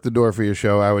I worked the door for your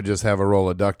show, I would just have a roll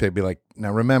of duct tape, be like,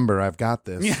 now remember, I've got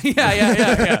this.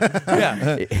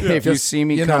 Yeah. If you see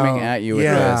me coming at you with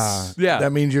this,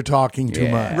 that means you're talking too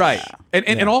much. Right.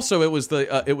 And also it was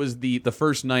the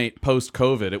first night post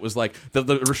COVID. It was like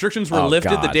the restrictions were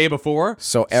lifted the day before.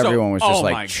 So everyone was just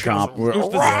like chomp.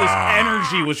 This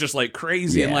energy was just like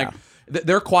crazy and like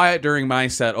they're quiet during my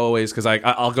set always because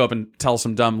I'll go up and tell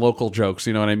some dumb local jokes,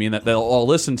 you know what I mean, that they'll all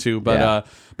listen to.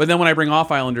 But then when I bring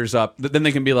off Islanders up, then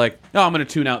they can be like, no, I'm going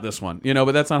to tune out this one,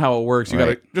 but that's not how it works. You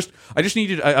got to I just need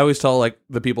you to, I always tell like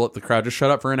the people at the crowd, just shut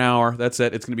up for an hour. That's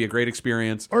it. It's going to be a great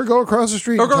experience. Or go across the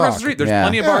street. There's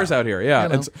plenty of bars out here. Yeah.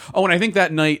 And I think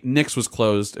that night Nick's was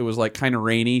closed. It was like kind of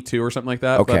rainy too or something like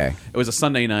that. Okay. But it was a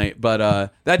Sunday night,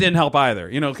 but that didn't help either,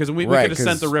 because we could have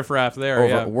sent the riffraff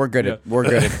there. We're good at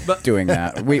doing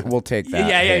that. We'll take that.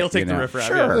 Yeah, you'll take the riffraff.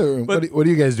 Sure. Yeah. What are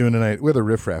you guys doing tonight? We're the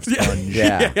riffraff sponge.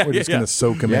 We're just going to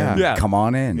soak them in. Yeah. Come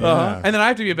on in. And then I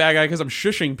have to be a bad guy because I'm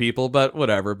shushing people, but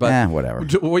whatever. But whatever.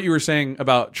 What you were saying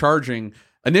about charging,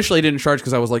 initially I didn't charge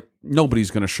because I was like,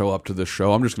 nobody's going to show up to this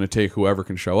show. I'm just going to take whoever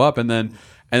can show up. And then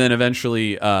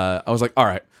eventually I was like, all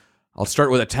right, I'll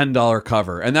start with a $10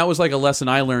 cover. And that was like a lesson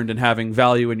I learned in having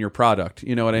value in your product.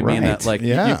 You know what I mean? That like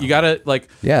you got to like,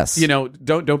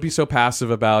 don't be so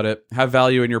passive about it. Have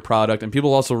value in your product. And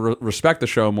people also respect the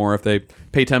show more if they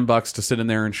pay $10 to sit in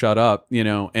there and shut up,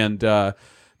 and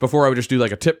before I would just do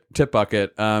like a tip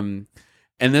bucket. And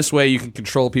this way you can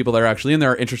control people that are actually in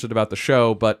there, are interested about the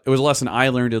show. But it was a lesson I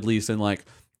learned, at least in like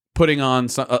putting on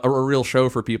a real show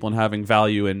for people and having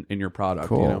value in your product.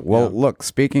 Cool. Look,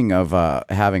 speaking of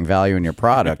having value in your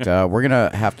product, we're going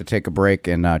to have to take a break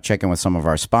and check in with some of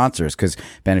our sponsors because,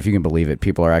 Ben, if you can believe it,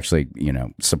 people are actually,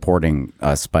 supporting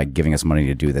us by giving us money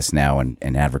to do this now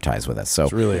and advertise with us. So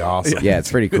it's really awesome. Yeah,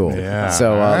 it's pretty cool.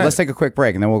 So let's take a quick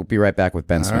break and then we'll be right back with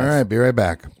Ben Smith. All right, be right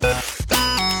back.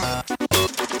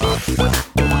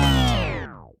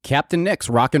 Captain Nick's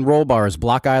Rock and Roll Bar is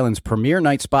Block Island's premier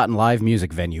night spot and live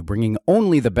music venue, bringing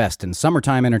only the best in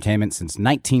summertime entertainment since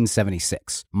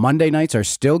 1976. Monday nights are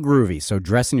still groovy, so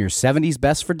dress in your 70s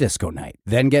best for disco night.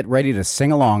 Then get ready to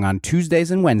sing along on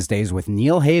Tuesdays and Wednesdays with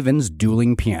Neil Haven's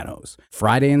Dueling Pianos.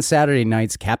 Friday and Saturday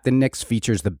nights, Captain Nick's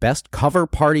features the best cover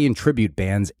party and tribute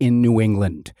bands in New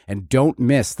England. And don't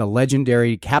miss the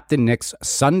legendary Captain Nick's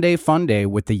Sunday Fun Day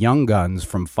with the Young Guns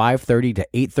from 5:30 to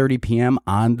 8:30 p.m.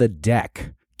 on the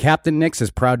deck. Captain Nick's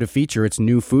is proud to feature its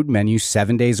new food menu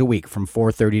 7 days a week from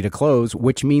 4:30 to close,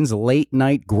 which means late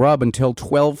night grub until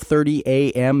 12:30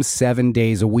 a.m. 7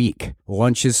 days a week.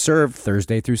 Lunch is served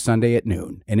Thursday through Sunday at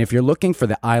noon. And if you're looking for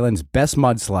the island's best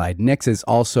mudslide, Nick's is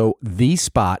also the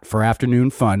spot for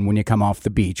afternoon fun when you come off the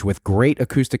beach with great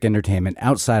acoustic entertainment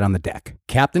outside on the deck.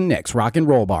 Captain Nick's Rock and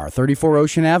Roll Bar, 34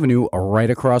 Ocean Avenue, right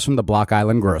across from the Block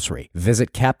Island Grocery.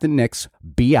 Visit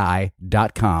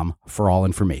CaptainNicksBI.com for all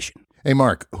information. Hey,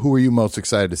 Mark, who are you most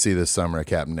excited to see this summer at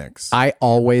Captain Nick's? I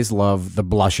always love the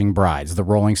Blushing Brides, the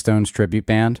Rolling Stones tribute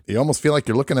band. You almost feel like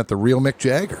you're looking at the real Mick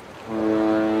Jagger.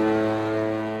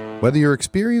 Whether you're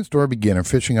experienced or a beginner,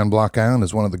 fishing on Block Island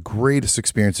is one of the greatest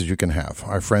experiences you can have.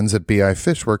 Our friends at BI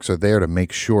Fishworks are there to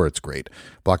make sure it's great.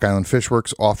 Block Island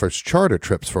Fishworks offers charter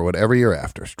trips for whatever you're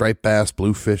after. Striped bass,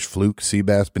 bluefish, fluke, sea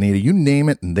bass, bonita, you name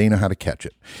it, and they know how to catch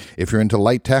it. If you're into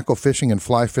light tackle fishing and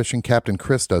fly fishing, Captain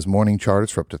Chris does morning charters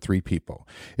for up to 3 people.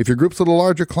 If your group's a little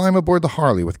larger, climb aboard the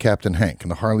Harley with Captain Hank, and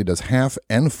the Harley does half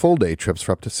and full day trips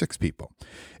for up to 6 people.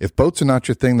 If boats are not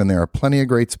your thing, then there are plenty of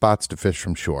great spots to fish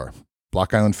from shore.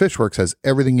 Block Island Fishworks has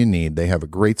everything you need. They have a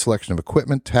great selection of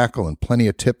equipment, tackle, and plenty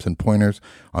of tips and pointers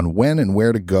on when and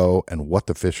where to go and what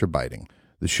the fish are biting.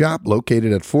 The shop,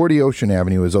 located at 40 Ocean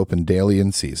Avenue, is open daily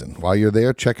in season. While you're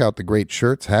there, check out the great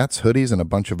shirts, hats, hoodies, and a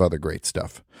bunch of other great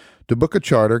stuff. To book a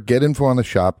charter, get info on the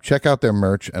shop, check out their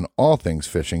merch, and all things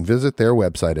fishing, visit their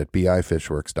website at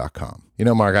bifishworks.com. You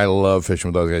know, Mark, I love fishing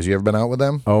with those guys. You ever been out with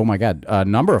them? Oh, my God. A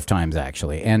number of times,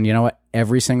 actually. And you know what?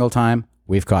 Every single time,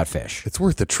 we've caught fish. It's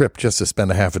worth the trip just to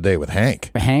spend a half a day with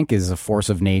Hank. Hank is a force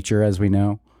of nature, as we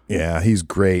know. Yeah, he's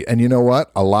great. And you know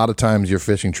what? A lot of times your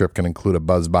fishing trip can include a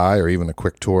buzz by or even a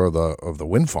quick tour of the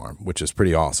wind farm, which is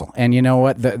pretty awesome. And you know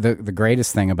what? The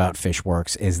greatest thing about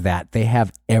Fishworks is that they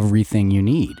have everything you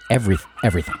need.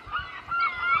 Everything.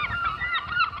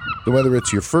 So whether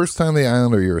it's your first time on the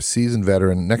island or you're a seasoned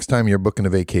veteran, next time you're booking a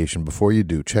vacation, before you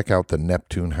do, check out the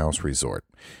Neptune House Resort.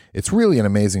 It's really an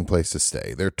amazing place to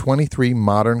stay. Their 23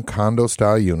 modern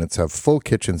condo-style units have full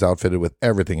kitchens outfitted with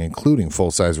everything, including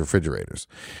full-size refrigerators.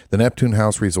 The Neptune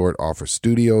House Resort offers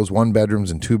studios,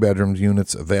 1-bedrooms, and 2-bedrooms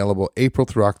units available April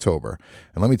through October.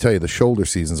 And let me tell you, the shoulder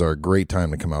seasons are a great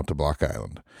time to come out to Block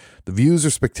Island. The views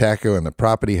are spectacular, and the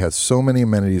property has so many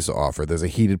amenities to offer. There's a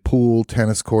heated pool,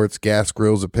 tennis courts, gas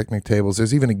grills, and picnic tables.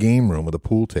 There's even a game room with a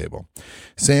pool table.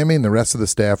 Sammy and the rest of the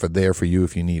staff are there for you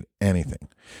if you need anything.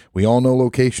 We all know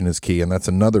location is key, and that's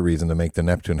another reason to make the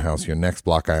Neptune House your next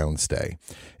Block Island stay.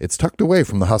 It's tucked away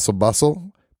from the hustle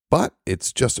bustle, but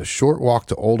it's just a short walk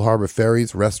to Old Harbor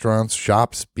ferries, restaurants,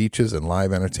 shops, beaches, and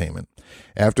live entertainment.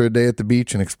 After a day at the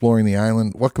beach and exploring the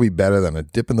island, what could be better than a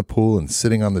dip in the pool and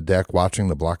sitting on the deck watching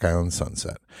the Block Island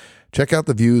sunset? Check out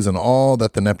the views and all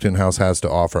that the Neptune House has to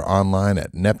offer online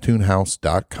at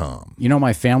neptunehouse.com. You know,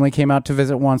 my family came out to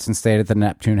visit once and stayed at the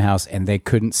Neptune House, and they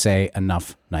couldn't say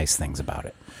enough nice things about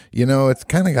it. You know, it's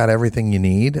kind of got everything you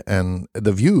need, and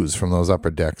the views from those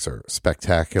upper decks are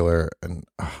spectacular. And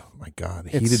oh my God,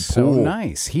 heated it's pool. so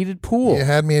nice. Heated pool. You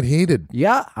had me at heated.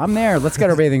 Yeah, I'm there. Let's get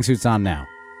our bathing suits on now.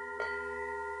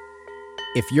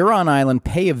 If you're on island,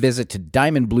 pay a visit to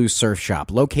Diamond Blue Surf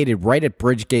Shop, located right at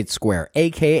Bridgegate Square,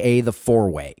 a.k.a. the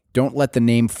Four-Way. Don't let the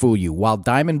name fool you. While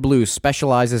Diamond Blue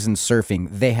specializes in surfing,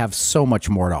 they have so much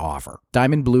more to offer.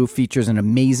 Diamond Blue features an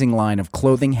amazing line of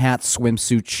clothing, hats,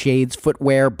 swimsuits, shades,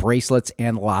 footwear, bracelets,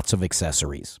 and lots of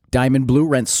accessories. Diamond Blue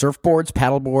rents surfboards,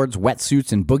 paddleboards,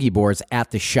 wetsuits, and boogie boards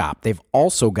at the shop. They've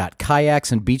also got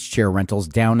kayaks and beach chair rentals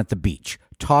down at the beach.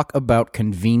 Talk about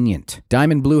convenient.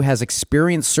 Diamond Blue has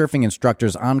experienced surfing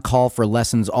instructors on call for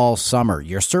lessons all summer.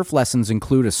 Your surf lessons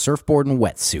include a surfboard and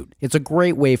wetsuit. It's a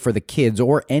great way for the kids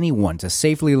or anyone to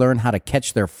safely learn how to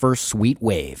catch their first sweet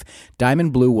wave.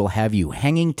 Diamond Blue will have you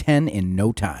hanging 10 in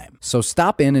no time. So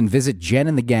stop in and visit Jen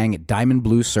and the gang at Diamond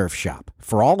Blue Surf Shop.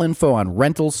 For all info on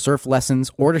rentals, surf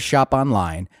lessons, or to shop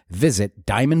online, visit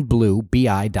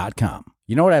diamondbluebi.com.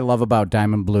 You know what I love about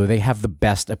Diamond Blue? They have the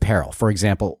best apparel. For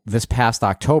example, this past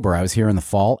October, I was here in the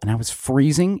fall and I was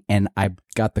freezing and I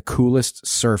got the coolest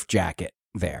surf jacket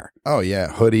there. Oh, yeah.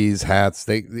 Hoodies, hats.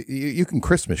 You can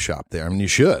Christmas shop there. I mean, you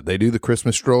should. They do the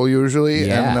Christmas stroll usually,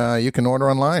 and you can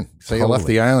order online. Say you left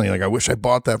the island. You're like, I wish I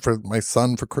bought that for my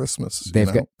son for Christmas.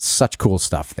 They've got such cool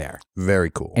stuff there. Very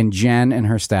cool. And Jen and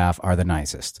her staff are the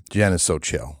nicest. Jen is so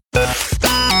chill.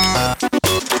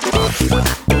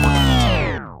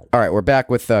 All right, we're back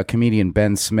with comedian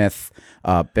Ben Smith.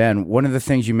 Ben, one of the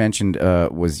things you mentioned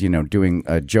was, doing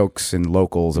jokes and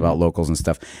locals about locals and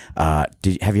stuff.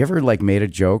 Have you ever made a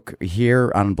joke here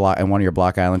on one of your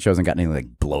Block Island shows and gotten any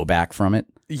blowback from it?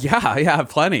 Yeah,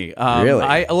 plenty.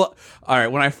 Really? All right.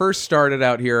 When I first started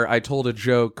out here, I told a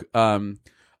joke, a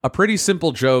pretty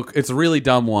simple joke. It's a really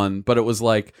dumb one, but it was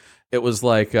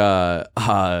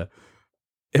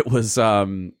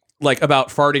about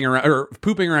farting around or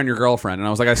pooping around your girlfriend. And I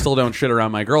was like, I still don't shit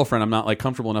around my girlfriend. I'm not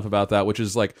comfortable enough about that, which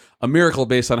is a miracle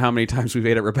based on how many times we've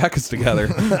ate at Rebecca's together.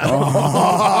 Dude.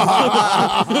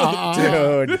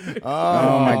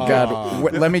 Oh my God.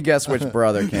 Let me guess which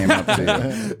brother came up to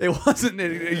you. It wasn't,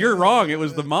 you're wrong. It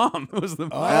was the mom. It was the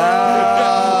mom.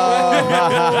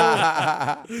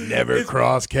 Never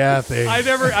cross Kathy.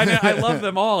 I love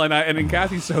them all. And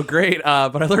Kathy's so great.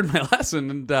 But I learned my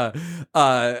lesson.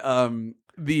 And,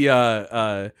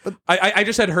 I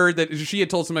just had heard that she had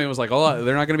told somebody, was like, oh,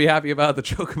 they're not going to be happy about the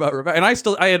joke about Rebecca. And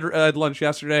I had lunch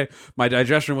yesterday. My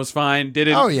digestion was fine.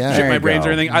 Didn't shit my brains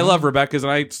or anything. I love Rebecca's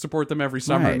and I support them every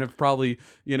summer and have probably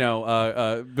been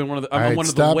one of the. I'm one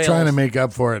of the whales. Stop trying to make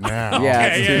up for it now.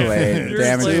 It's too late.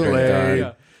 Damage too been late.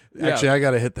 done. Yeah. Actually, I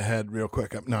got to hit the head real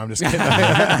quick. No, I'm just kidding.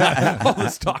 All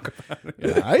this talk about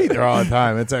it. I eat there all the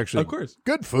time. It's actually Of course.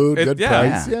 good food, good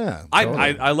price. Yeah,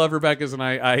 totally. I love Rebecca's and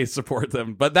I support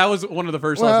them. But that was one of the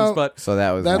first lessons. But So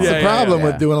that was that's one. the problem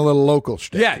with doing a little local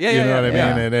shtick. Yeah, You know what I mean?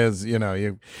 yeah. It is,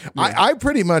 I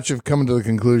pretty much have come to the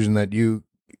conclusion that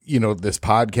this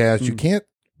podcast, you can't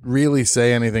really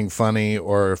say anything funny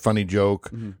or a funny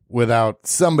joke without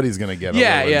somebody's going to get a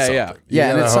little insulted.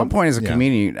 Yeah, and at some point as a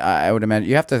comedian, I would imagine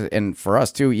you have to, and for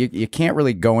us too, you can't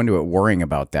really go into it worrying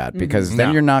about that because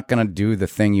then you're not going to do the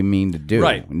thing you mean to do,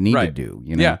 need to do.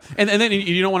 Yeah, and then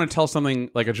you don't want to tell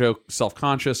something like a joke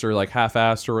self-conscious or like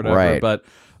half-assed or whatever, Right.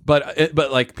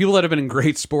 But like people that have been in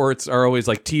great sports are always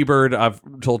like T-Bird. I've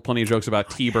told plenty of jokes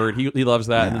about T-Bird. He loves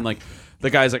that, and then like the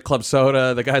guys at Club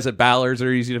Soda, the guys at Ballards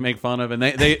are easy to make fun of, and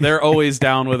they're always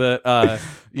down with it.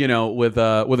 With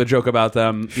a joke about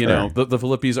them. The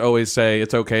Philippi's always say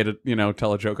it's okay to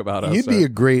tell a joke about us. You'd be a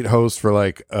great host for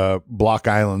like a Block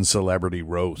Island celebrity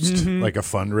roast, like a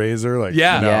fundraiser. Like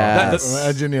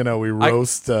imagine we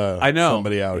roast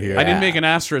somebody out here. I didn't make an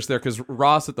asterisk there because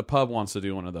Ross at the pub wants to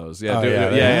do one of those. It would be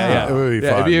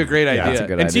fun. It'd be a great idea. that's a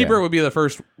good and idea. T-Bird would be the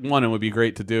first one, and would be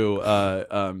great to do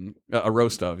a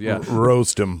roast of. Yeah,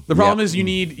 roast him. The problem is you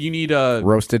need a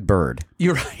roasted bird.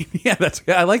 You're right. Yeah,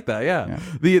 I like that. Yeah.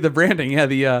 The branding. Yeah.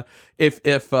 The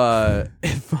if I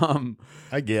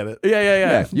get it.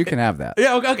 Yeah. You can have that.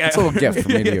 Yeah. Okay. It's a little gift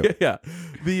from me to you. Yeah.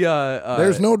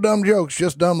 There's no dumb jokes,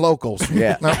 just dumb locals.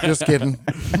 Yeah. No, just kidding.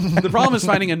 The problem is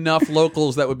finding enough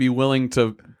locals that would be willing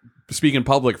to speak in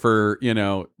public for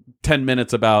 10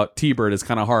 minutes about T-Bird is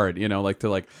kind of hard.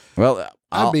 Well,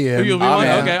 I'll be in. You'll be one?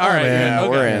 in. Okay, all right. Yeah, okay.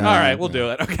 we're in. All right, we'll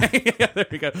do it. Okay, there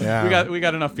we go. Yeah. We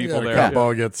got enough people there.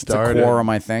 Football gets it's a started. quorum,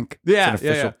 I think. Yeah, It's an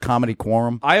official comedy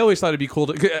quorum. I always thought it'd be cool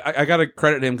to. I got to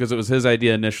credit him because it was his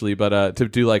idea initially, but to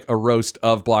do like a roast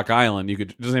of Block Island,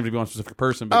 it doesn't have to be one specific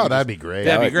person. But that'd be great.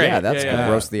 That'd be great. Yeah, that's good.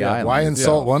 Roast the island. Why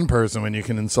insult one person when you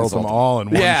can insult them all in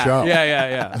one show?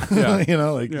 Yeah.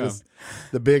 Just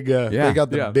the big, they got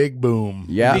the big boom.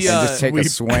 Yeah, The, and just take a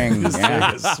swing.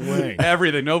 Yeah. Swing.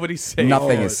 Everything. Nobody's safe.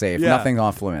 Nothing is safe. Yeah. Nothing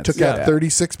off limits. Took out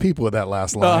 36 people with that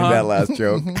last line. that last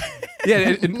joke.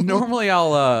 Yeah. Normally,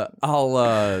 I'll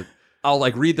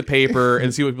like read the paper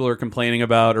and see what people are complaining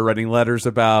about or writing letters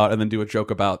about, and then do a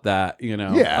joke about that.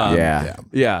 Yeah.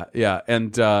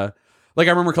 And like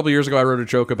I remember a couple of years ago, I wrote a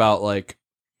joke about like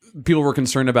people were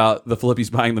concerned about the Philippi's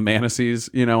buying the Manasees,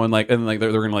 and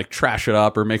they're gonna like trash it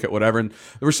up or make it whatever. And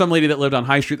there was some lady that lived on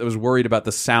High Street that was worried about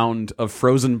the sound of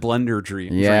frozen blender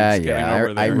drinks. Yeah.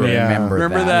 Over there. I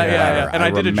remember that. Yeah. And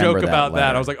I did a joke about that.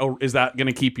 letter. I was like, oh, is that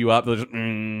gonna keep you up? Just,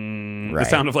 the Right.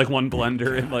 sound of like one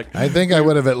blender and like. I think I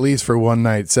would have at least for one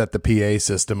night set the PA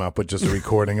system up with just a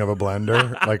recording of a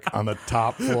blender, like on the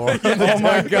top floor. Oh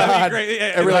my God.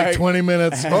 Every like 20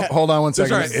 minutes. Oh, hold on one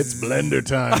second. right. It's blender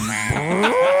time.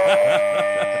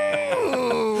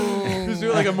 Just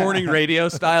do like a morning radio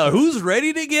style. Who's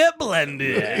ready to get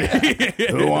blended?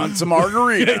 Who wants a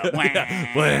margarita?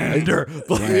 Blender.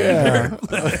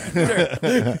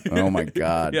 Yeah. Oh my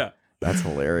God. Yeah. That's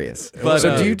hilarious. But,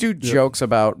 so do you do jokes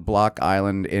about Block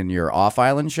Island in your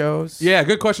off-island shows? Yeah,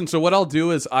 good question. So what I'll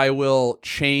do is I will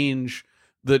change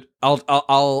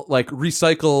I'll like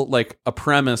recycle like a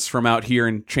premise from out here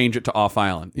and change it to off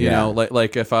island. You know,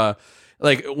 like if like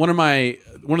one of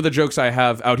the jokes I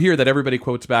have out here that everybody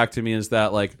quotes back to me is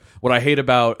that like what I hate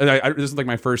about this is like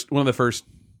the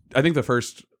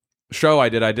first show I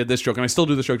did this joke, and I still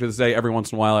do this joke to this day every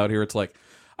once in a while out here. It's like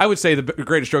I would say the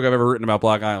greatest joke I've ever written about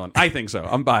Block Island. I think so.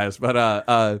 I'm biased,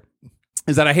 but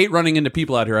is that I hate running into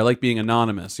people out here. I like being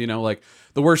anonymous. Like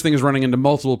the worst thing is running into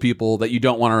multiple people that you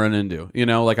don't want to run into.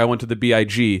 Like I went to the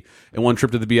BIG, and one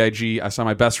trip to the BIG, I saw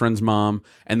my best friend's mom,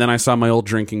 and then I saw my old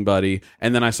drinking buddy,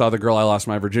 and then I saw the girl I lost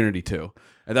my virginity to.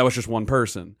 And that was just one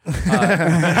person. I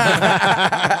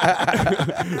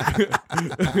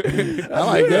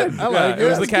like it. It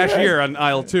was the cashier on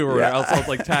aisle 2 or whatever. I'll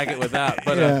like tag it with that.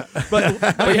 But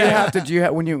But you have to. Do you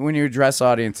have, when you address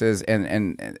audiences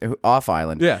and off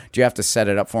island? Yeah. Do you have to set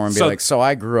it up for them and be like, so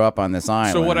I grew up on this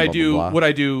island? So what I blah, blah,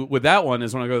 blah. do with that one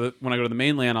is when I go to the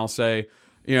mainland, I'll say,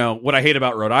 you know, what I hate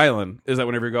about Rhode Island is that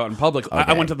whenever you go out in public,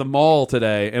 I went to the mall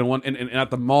today, and at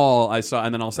the mall I saw,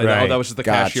 and then I'll say, Right. oh, that was just the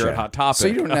cashier at Hot Topic. So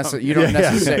you don't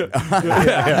necessarily.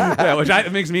 Which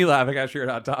it makes me laugh. A cashier at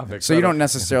Hot Topic. So you don't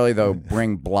necessarily though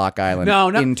bring Block Island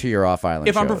into your off island.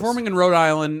 If I'm shows. performing in Rhode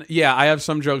Island, I have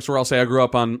some jokes where I'll say I grew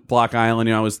up on Block Island.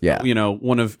 You know, I was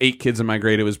one of 8 kids in my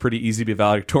grade. It was pretty easy to be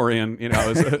valedictorian. You know, I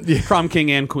was prom king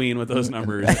and queen with those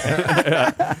numbers.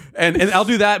 and I'll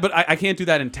do that, but I can't do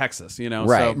that in Texas. You know,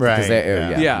 right? So, Because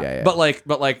yeah. But like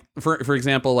for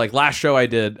example, like last show I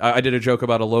did a joke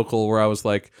about a local where I was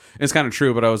like, and it's kind of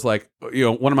true, but I was like, you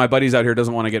know, one of my buddies out here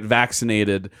doesn't want to get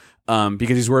vaccinated because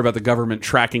he's worried about the government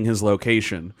tracking his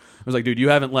location. I was like, dude, you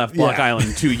haven't left Block Island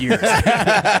in 2 years.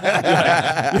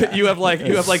 you have like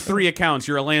 3 accounts.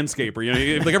 You're a landscaper. You know,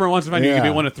 if the government wants to find you, you can be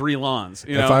one of 3 lawns.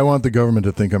 You know? If I want the government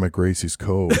to think I'm at Gracie's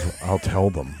Cove, I'll tell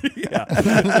them.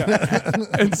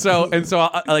 And so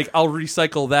I'll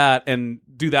recycle that and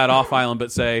do that off island,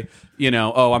 but say, you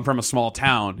know, oh, I'm from a small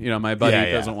town. You know, my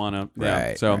buddy doesn't want to.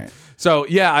 Right, So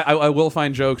I will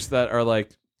find jokes that are like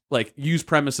use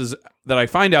premises that I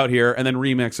find out here and then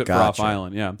remix it for off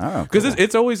island. Yeah, because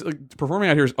it's always performing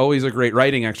out here is always a great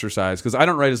writing exercise because I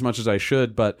don't write as much as I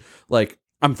should, but like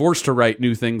I'm forced to write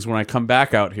new things when I come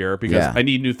back out here because I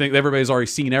need new things. Everybody's already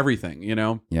seen everything, you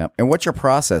know? Yeah. And what's your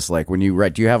process like when you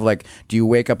write? Do you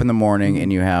wake up in the morning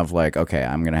and you have like, okay,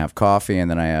 I'm going to have coffee and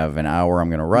then I have an hour I'm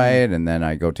going to write and then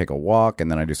I go take a walk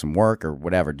and then I do some work or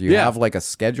whatever. Do you have like a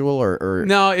schedule or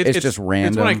no, it's just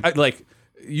random? It's when I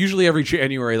usually every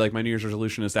January, like my New Year's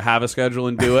resolution is to have a schedule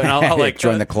and do it. And I'll like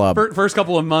join the club. First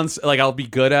couple of months, like I'll be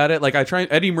good at it. Like I try.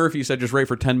 Eddie Murphy said, just write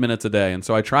for 10 minutes a day, and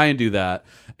so I try and do that.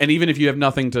 And even if you have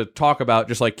nothing to talk about,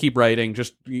 just like keep writing.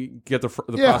 Just get the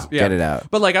process. Get it out.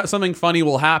 But like something funny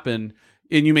will happen,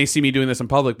 and you may see me doing this in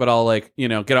public, but I'll like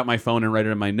get out my phone and write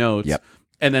it in my notes. Yep.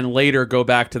 And then later go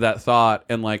back to that thought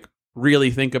and like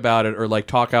really think about it or like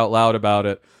talk out loud about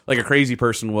it like a crazy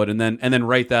person would, and then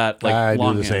write that like I do the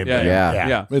longhand. same Yeah, thing.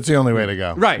 yeah. It's the only way to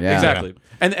go. Right, Yeah. exactly.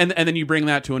 And then you bring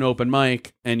that to an open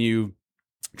mic and you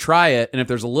try it, and if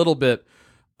there's a little bit,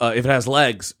 if it has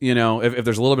legs, if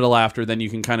there's a little bit of laughter, then you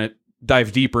can kind of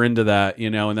dive deeper into that,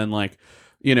 and then like,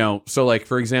 so like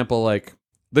for example, like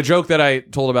the joke that I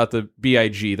told about the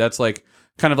BIG, that's like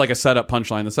kind of like a setup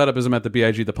punchline. The setup isn't at the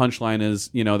BIG. The punchline is,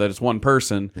 that it's one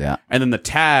person. Yeah. And then the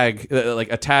tag,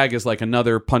 like a tag is like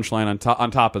another punchline on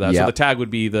top of that. Yep. So the tag would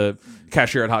be the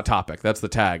cashier at Hot Topic. That's the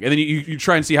tag. And then you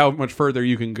try and see how much further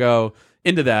you can go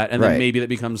into that. And then maybe that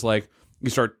becomes like, you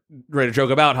start write a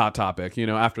joke about Hot Topic,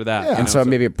 after that. Yeah. And so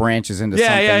maybe it branches into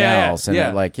something else. And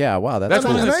yeah. like, wow, that's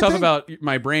cool. one that's I tough think- about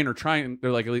my brain or trying.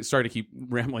 They're like, sorry to keep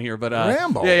rambling here, but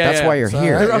Ramble. That's why you're It's all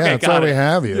here. right. Okay, That's got why it. we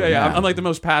have you. Yeah. I'm like the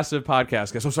most passive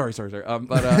podcast guest. Oh, sorry.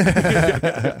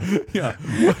 Yeah.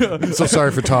 So sorry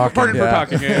for talking. Pardon for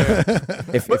talking. Yeah.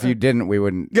 If you didn't, we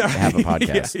wouldn't have a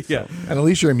podcast. Yeah. And at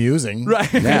least you're amusing.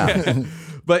 Right. Yeah.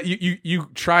 But you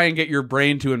try and get your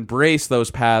brain to embrace those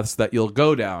paths that you'll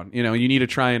go down. You need to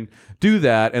try and do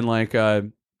that and like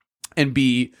and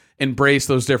embrace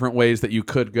those different ways that you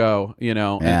could go.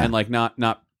 And like not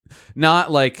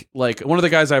like one of the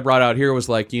guys I brought out here was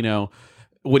like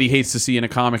what he hates to see in a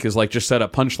comic is like just set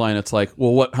up punchline. It's like,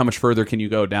 well, how much further can you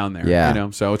go down there? Yeah.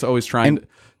 So it's always trying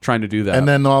to do that. And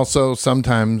then also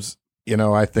sometimes,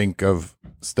 I think of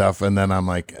stuff and then I'm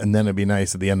like, and then it'd be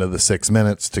nice at the end of the 6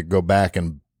 minutes to go back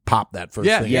and pop that first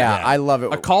thing. Yeah, I love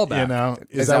it. a callback.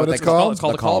 Is that what it's called? It's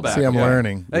called a callback. See, I'm Yeah.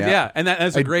 learning. Yeah. And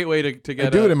that's a great way to get I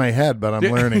do it in my head, but I'm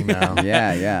learning now.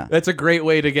 Yeah. That's a great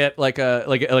way to get like a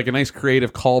nice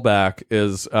creative callback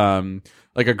is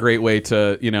like a great way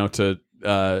to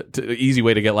easy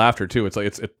way to get laughter too. It's like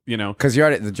Because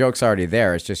the joke's already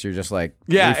there. It's just you're just like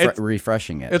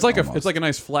refreshing it. it's like almost. it's like a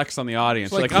nice flex on the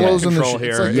audience. It's like I'm in closing the control sh- here.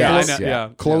 it's like- Yeah, yes, I know, yeah.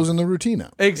 Closing the routine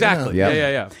out. Exactly. Yeah.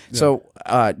 Yeah. So,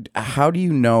 how do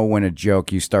you know when a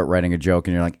joke, you start writing a joke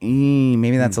and you're like,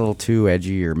 maybe that's a little too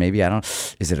edgy, or maybe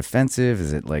is it offensive?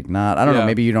 Is it like not? I don't know.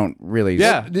 Maybe you don't really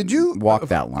Did you walk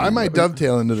that line. I might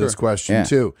dovetail into this question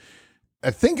too. I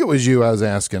think it was you I was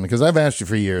asking because I've asked you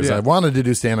for years. Yeah. I've wanted to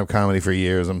do stand-up comedy for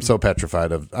years. I'm so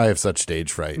petrified of. I have such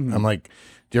stage fright. I'm like,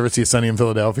 do you ever see Sunny in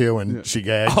Philadelphia when she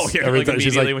gags? Oh yeah. Every Like time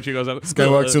she's immediately like, when she goes up, this guy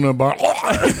walks into a bar.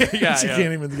 Yeah, she yeah.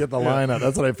 can't even get the line out.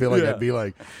 That's what I feel like I'd be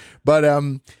like. But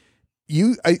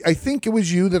I think it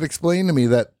was you that explained to me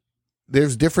that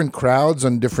there's different crowds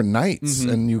on different nights,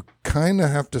 and you kind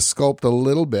of have to sculpt a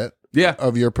little bit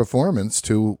of your performance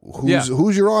to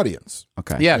who's your audience.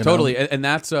 Okay. Yeah, You totally. And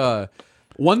that's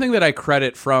one thing that I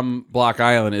credit from Block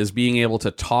Island is being able to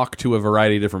talk to a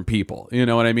variety of different people. You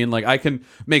know what I mean? Like I can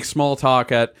make small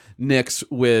talk at Nick's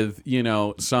with,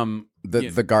 some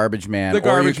the garbage man,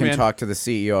 or you can talk to the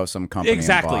CEO of some company.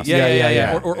 Exactly. In Boston.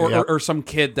 Yeah. Or some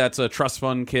kid that's a trust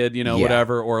fund kid,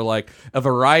 whatever, or like a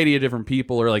variety of different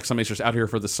people, or like somebody's just out here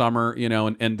for the summer,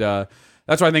 and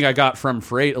that's what I think I got from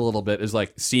Freight a little bit, is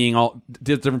like seeing all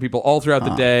different people all throughout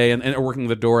the day and working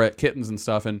the door at Kittens and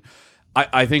stuff. And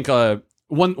I think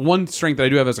one strength that I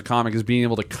do have as a comic is being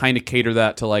able to kind of cater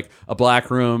that to like a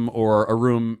black room or a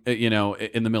room, in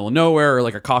the middle of nowhere, or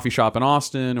like a coffee shop in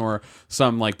Austin, or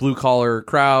some like blue collar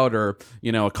crowd, or,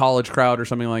 a college crowd or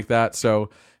something like that. So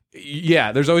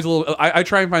yeah, there's always a little, I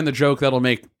try and find the joke that'll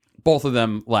make both of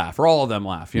them laugh, or all of them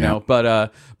laugh, you know,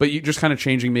 but you just kind of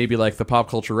changing maybe like the pop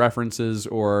culture references,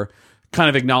 or kind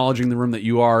of acknowledging the room that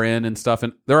you are in and stuff.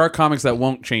 And there are comics that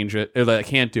won't change it, or that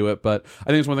can't do it. But I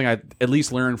think it's one thing I at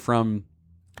least learned from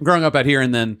growing up out here,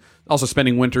 and then also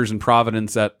spending winters in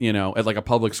Providence at like a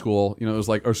public school, it was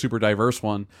like a super diverse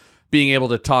one, being able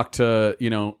to talk to,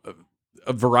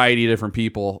 a variety of different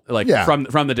people, like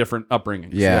from the different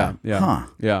upbringings. Yeah.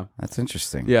 Yeah. That's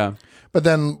interesting. Yeah. But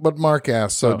then, what Mark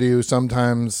asked, so do you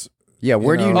sometimes... Yeah,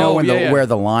 where do you know where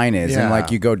the line is? Yeah. And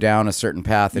like you go down a certain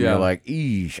path and you're like,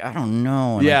 eesh, I don't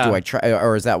know. And like, do I try,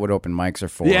 or is that what open mics are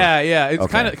for? Yeah. It's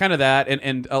kind of that,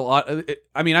 and a lot.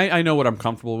 I know what I'm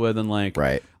comfortable with, and like,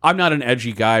 I'm not an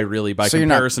edgy guy really by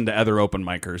comparison to other open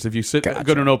micers. If you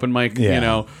go to an open mic,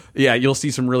 you'll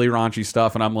see some really raunchy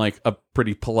stuff, and I'm like a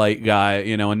pretty polite guy,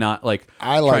 and not like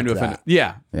trying to offend.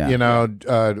 Yeah.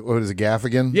 What is it,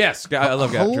 Gaffigan? Yes, I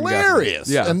love Gaffigan. Hilarious.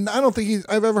 Yeah, and I don't think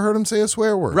I've ever heard him say a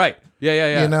swear word. Right.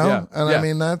 Yeah. I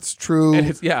mean, that's true. And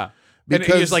it's, because and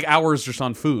it's like hours just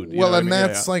on food.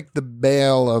 That's like the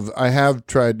bail of, I have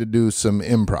tried to do some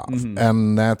improv,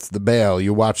 and that's the bail.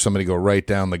 You watch somebody go right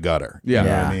down the gutter. Yeah. You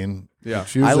know what I mean? Yeah.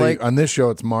 It's usually, on this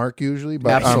show, it's Mark usually.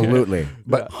 But, absolutely.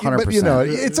 But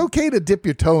 100%. It's okay to dip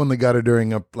your toe in the gutter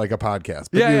during a podcast.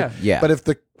 But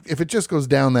But if it just goes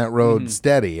down that road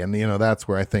steady, and that's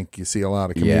where I think you see a lot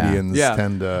of comedians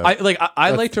tend to. I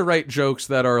like to write jokes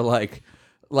that are like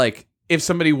if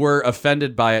somebody were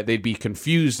offended by it, they'd be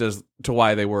confused as to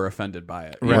why they were offended by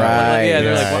it. Right.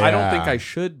 They're like, well, I don't think I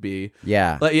should be.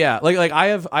 Yeah. Like I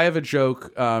have a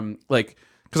joke,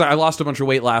 because I lost a bunch of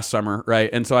weight last summer, right?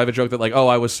 And so I have a joke that like,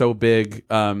 I was so big,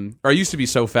 or I used to be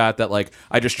so fat that like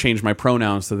I just changed my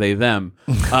pronouns to they them,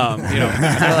 but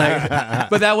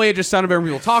that way it just sounded better when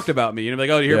people talked about me. Like,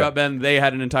 you hear about Ben? They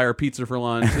had an entire pizza for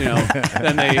lunch.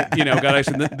 Then they, got ice,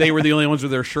 and they were the only ones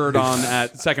with their shirt on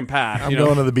at Second Path. I'm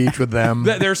going to the beach with them.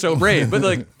 They're so brave, but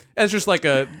like. It's just like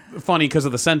a funny because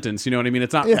of the sentence, you know what I mean?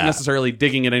 It's not necessarily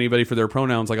digging at anybody for their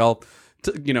pronouns. Like I'll,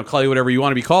 call you whatever you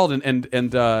want to be called,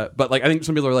 but like I think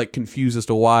some people are like confused as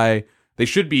to why they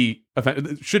should be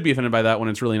offended by that when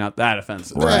it's really not that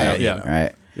offensive. Right.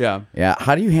 Yeah. Yeah.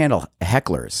 How do you handle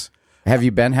hecklers? Have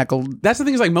you been heckled? That's the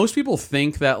thing, is like most people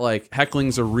think that like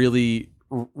heckling's a really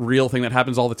real thing that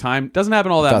happens all the time. Doesn't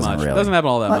happen all that much. Really. Doesn't happen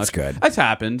all that much. That's good. It's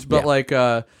happened, but like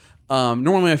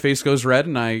normally my face goes red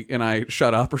and I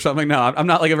shut up or something. No, I'm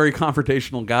not like a very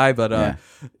confrontational guy, but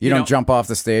you don't jump off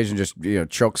the stage and just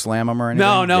choke slam them or anything.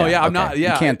 No, I'm not.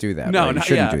 Yeah, you can't do that. No, right? You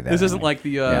shouldn't do that. This isn't like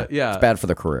the it's bad for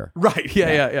the career. Right.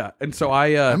 Yeah. And so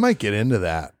I might get into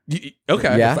that.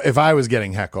 Okay. Yeah. If I was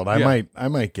getting heckled, I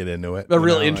might get into it. A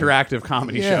real interactive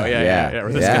comedy show. Yeah.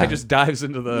 Where this guy just dives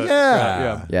into the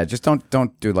Yeah. Just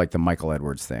don't do like the Michael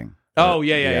Edwards thing. Oh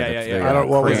yeah. I don't.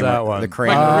 What was that one? The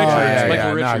Kramer.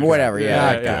 Michael Richards. Whatever.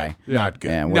 That guy. Not good.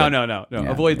 Yeah, no.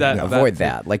 Avoid that. Avoid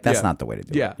that. Like that's not the way to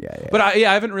do it. Yeah. But I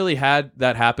haven't really had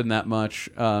that happen that much.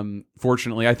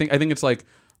 Fortunately, I think it's like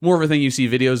more of a thing you see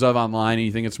videos of online, and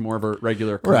you think it's more of a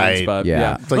regular occurrence. Right. But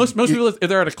Like, most people, if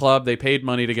they're at a club, they paid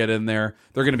money to get in there.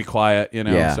 They're going to be quiet,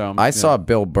 Yeah. So I saw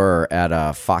Bill Burr at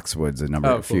Foxwoods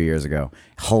a few years ago.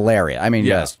 Hilarious. I mean,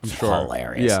 just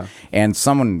hilarious. Yeah. And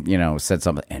someone, said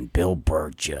something, and Bill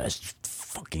Burr just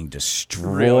fucking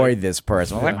destroyed this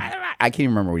person. I was like, I can't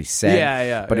even remember what he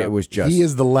said. But it was just. He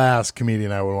is the last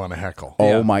comedian I would want to heckle.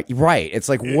 Oh my! Right. It's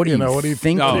like, what do you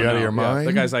think? Are you out of your mind?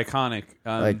 The guy's iconic.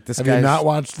 Like this. Have you not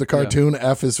watched the cartoon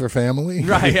F is for Family?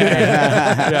 Right.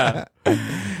 Yeah.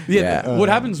 Yeah. What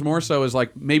happens more so is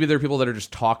like maybe there are people that are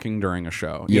just talking during a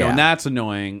show, you know, and that's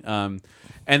annoying.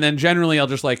 And then generally I'll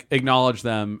just like acknowledge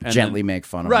them and gently then, make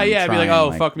fun of right, them. yeah, be like,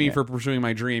 oh, fuck me for pursuing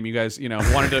my dream. You guys, you know,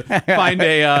 wanted to find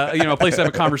a a place to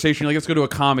have a conversation. Like, let's go to a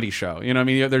comedy show. You know what I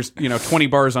mean? There's 20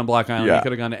 bars on Block Island. You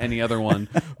could have gone to any other one,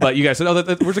 but you guys said,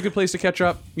 oh, where's a good place to catch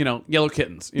up? You know, Yellow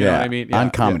Kittens. You know what I mean? On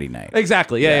comedy night.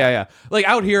 Exactly. Yeah. Like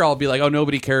out here, I'll be like, oh,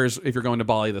 nobody cares if you're going to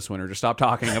Bali this winter. Just stop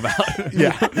talking about it. You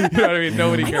know what I mean?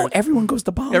 Nobody cares. Everyone goes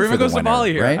to Bali. Everyone for the goes to winter,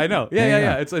 Bali here. right? I know.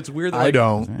 Yeah. It's weird. That, like, I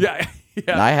don't. Yeah.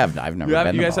 Yeah. I've never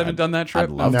been. You guys to haven't done that trip?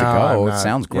 I'd love to No, go. I'm It not.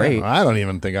 sounds great. Yeah, I don't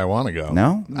even think I want to go.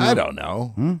 No? I don't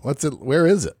know. What's it? Where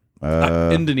is it?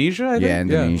 Indonesia, I think? Yeah,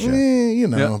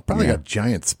 Indonesia. Probably got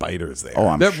giant spiders there. Oh,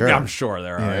 I'm sure. I'm sure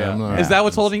there are. Yeah, I'm not- Is that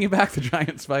what's holding you back, the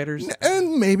giant spiders?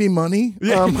 And maybe money.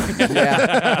 Yeah,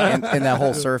 and that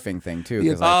whole surfing thing too.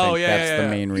 Because I think that's the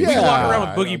main reason. You can walk around with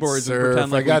I boogie don't boards and surf.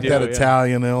 pretend like I got we that do, yeah.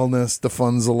 Italian illness, the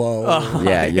funds low.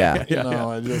 Yeah. You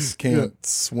know, I just can't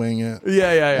swing it.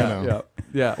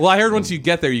 Yeah. Well, I heard once you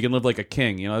get there, you can live like a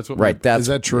king. You know, that's what. Right. That's Is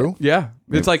that true? Yeah.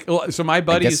 It's like, so my I guess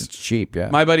buddies, it's cheap. Yeah.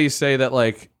 my buddies say that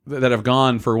like that have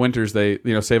gone for winters, they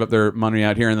save up their money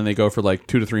out here and then they go for like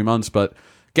 2 to 3 months, but.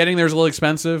 Getting there is a little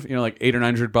expensive, like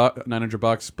 $800 or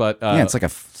 $900, but it's like a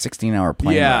 16-hour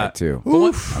plane ride too.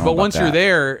 But once you're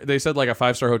there, they said like a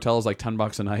 5-star hotel is like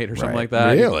 $10 a night or something like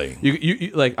that. Really?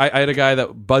 You like I had a guy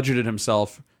that budgeted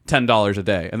himself $10 a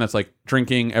day, and that's like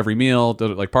drinking every meal,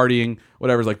 like partying,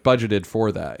 whatever's like budgeted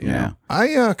for that. You know?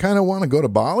 I kind of want to go to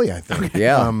Bali, I think.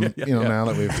 Yeah. Now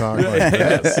that we've talked like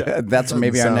this. That's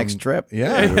maybe our next trip.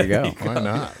 Yeah. There we go. Why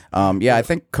not? I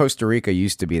think Costa Rica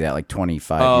used to be that like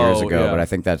 25 years ago, yeah. but I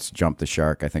think that's jumped the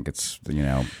shark. I think it's,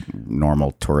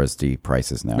 normal touristy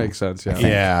prices now. Makes sense. Yeah.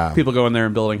 Yeah. People go in there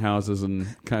and building houses and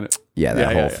kind of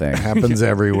That whole thing. Happens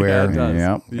everywhere. Yeah, it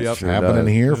does. Yep. It's happening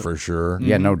here for sure.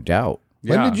 Yeah, no doubt.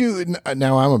 When did you?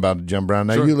 Now I'm about to jump around.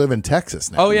 Now you live in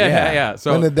Texas now. Oh yeah.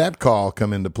 So when did that call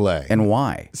come into play? And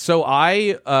why? So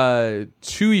I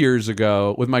 2 years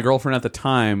ago with my girlfriend at the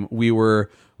time, we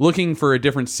were looking for a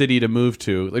different city to move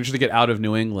to, like just to get out of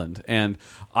New England. And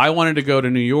I wanted to go to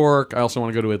New York. I also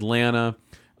want to go to Atlanta.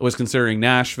 I was considering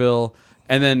Nashville,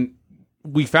 and then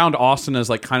we found Austin as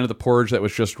like kind of the porridge that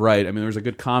was just right. I mean, there's a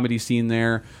good comedy scene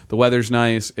there. The weather's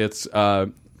nice. It's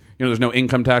there's no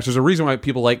income tax. There's a reason why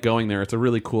people like going there. It's a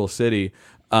really cool city.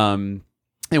 And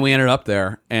we ended up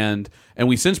there, and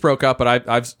we since broke up, but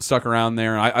I've stuck around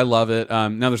there. And I love it.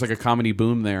 Now there's like a comedy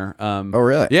boom there. Oh,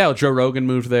 really? Yeah, Joe Rogan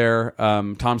moved there.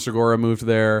 Tom Segura moved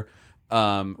there.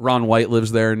 Ron White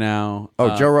lives there now.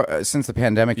 Oh, since the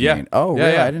pandemic, you mean? Oh,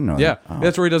 really? Yeah. I didn't know Yeah, that. Oh.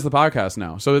 that's where he does the podcast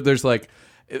now. So there's like,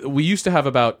 we used to have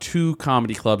about 2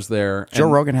 comedy clubs there. Joe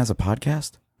Rogan has a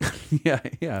podcast?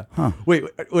 Yeah. Huh. Wait,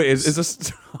 is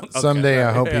this okay. Someday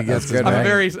I hope he gets. good.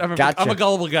 I'm Gotcha. a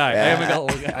gullible guy. I am a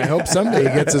gullible guy. I hope someday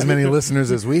he gets as many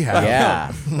listeners as we have.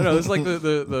 Yeah. No, this is like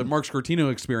the Mark Scortino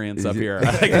experience up here.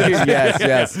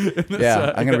 yes.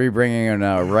 Yeah. I'm going to be bringing in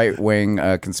right-wing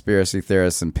conspiracy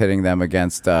theorists and pitting them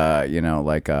against,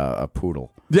 like a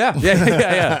poodle.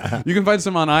 Yeah. You can find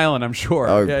some on Island, I'm sure.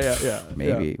 Oh, Yeah.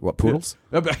 Maybe. What, poodles?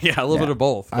 Yeah, a little bit of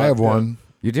both. I have one.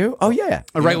 You do? Oh, yeah.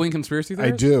 A right wing conspiracy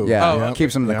theorist? I do. Yeah. Yep.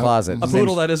 Keeps them in the Yep. closet. A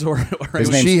poodle that is or His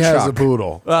name's She has Chuck. a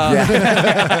poodle.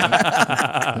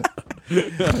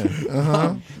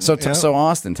 So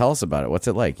Austin, tell us about it. What's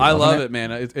it like? You I loving love it,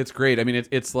 man. It's great. I mean,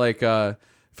 it's like for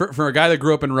a guy that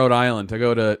grew up in Rhode Island to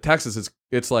go to Texas,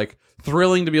 it's like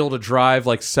thrilling to be able to drive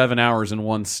like 7 hours in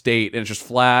one state, and it's just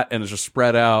flat and it's just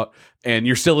spread out, and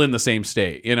you're still in the same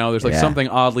state. There's like something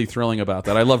oddly thrilling about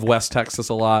that. I love West Texas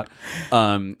a lot.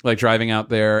 Like driving out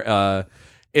there.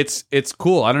 It's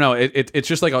cool. I don't know. It's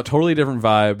just like a totally different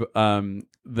vibe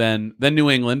than New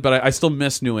England, but I still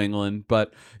miss New England.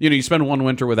 But you spend one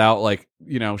winter without like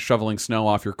shoveling snow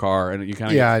off your car, and you kind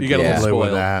of you get a little live spoiled.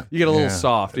 with that. You get a little Yeah.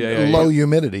 soft. Yeah. Low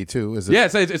humidity too. Is it? Yeah,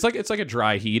 it's like a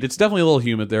dry heat. It's definitely a little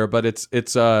humid there, but it's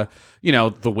the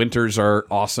winters are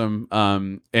awesome.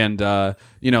 Like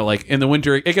in the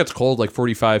winter it gets cold, like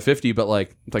 45, 50, but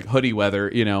like it's like hoodie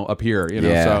weather, up here,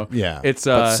 Yeah. So Yeah. it's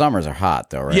But summers are hot,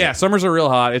 though, right? yeah, summers are real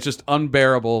hot. It's just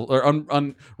unbearable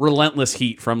or relentless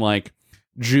heat from like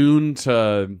June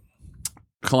to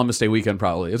Columbus Day weekend.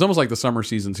 Probably it's almost like the summer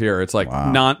seasons here. It's like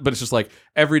but it's just like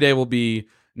every day will be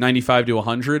 95 to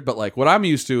 100. But like what I'm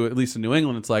used to, at least in New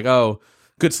England, it's like, oh,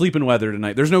 good sleeping weather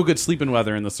tonight. There's no good sleeping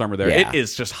weather in the summer there. Yeah. It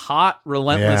is just hot,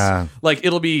 relentless. Yeah. Like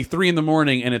it'll be 3 a.m.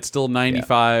 and it's still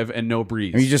 95 and no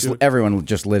breeze. I mean, everyone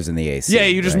just lives in the AC. Yeah,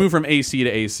 you just right? move from AC to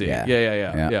AC. Yeah.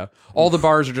 Yeah. All the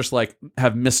bars are just like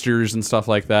have misters and stuff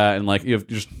like that, and like you have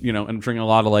just and drinking a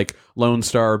lot of like Lone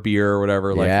Star beer or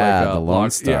whatever. Yeah, like the Lone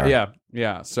Star. Yeah.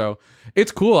 Yeah. So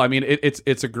it's cool. I mean,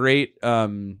 it's a great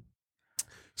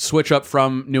switch up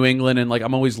from New England, and like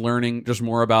I'm always learning just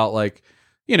more about like,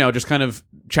 you know, just kind of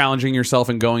challenging yourself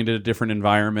and going to a different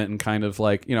environment, and kind of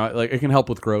like, you know, like it can help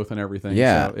with growth and everything.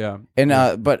 Yeah. So, yeah.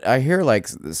 And but I hear like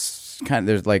this kind of,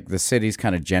 there's like the city's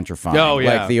kind of gentrifying. Oh,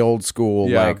 yeah. Like the old school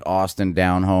like Austin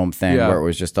down home thing where it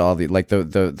was just all the like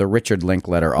the Richard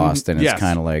Linklater Austin is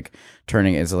kind of like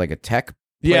turning, is it like a tech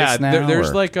place now?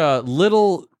 There's like a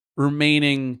little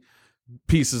remaining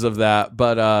pieces of that,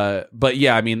 but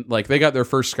yeah, I mean, like they got their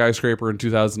first skyscraper in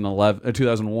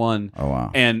 2001. Oh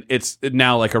wow. And it's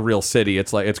now like a real city.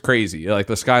 It's like, it's crazy. Like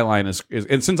the skyline is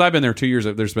and since I've been there 2 years,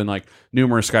 there's been like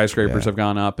numerous skyscrapers have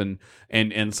gone up, and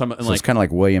some, and So like it's kind of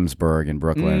like Williamsburg in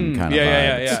Brooklyn kind of vibe.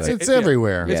 Yeah. It's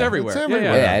everywhere. It's everywhere. It's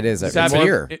everywhere. Yeah, it is. It's happening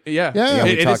here. Yeah,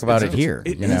 we talk about it here.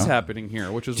 It you know? is happening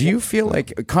here, which is. Do you feel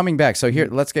like coming back? So here,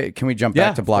 can we jump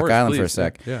back to Block Island for a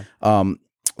sec? Yeah.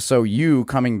 So you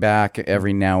coming back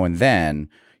every now and then,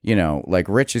 you know, like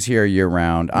Rich is here year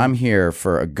round. I'm here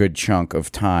for a good chunk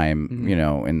of time, you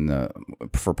know,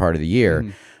 for part of the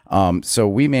year. So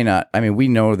we may not, I mean, we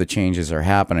know the changes are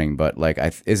happening, but like,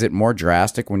 is it more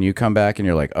drastic when you come back and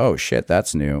you're like, oh shit,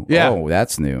 that's new. Yeah. Oh,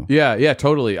 that's new. Yeah,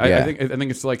 totally. Yeah. I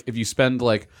think it's like if you spend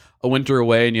like a winter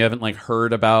away and you haven't like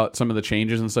heard about some of the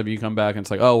changes and stuff, you come back and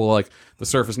it's like, oh, well, like the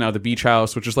surf is now the beach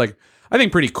house, which is like, I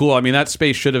think pretty cool. I mean, that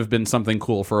space should have been something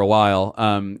cool for a while.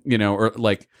 You know, or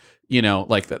like, you know,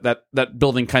 like that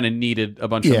building kind of needed a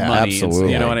bunch of money.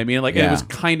 Absolutely. You know what I mean? Like it was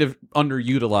kind of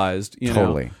underutilized, you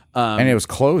Totally. know? And it was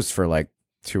closed for like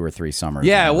 2 or 3 summers.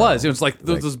 Yeah, it was. It was like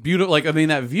this beautiful, like, I mean,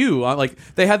 that view, like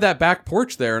they had that back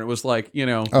porch there, and it was like, you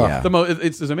know,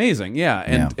 it's amazing.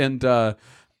 Yeah. And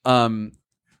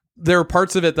there are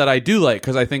parts of it that I do like,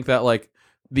 because I think that like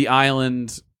the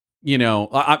island, you know,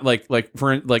 like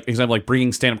for like example, like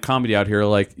bringing stand-up comedy out here,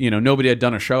 like, you know, nobody had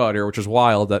done a show out here, which is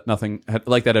wild that nothing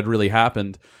like that had really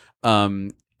happened.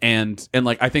 And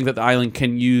like I think that the island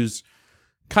can use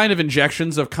kind of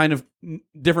injections of kind of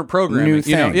different programming, New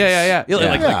you know?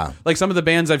 things. Like some of the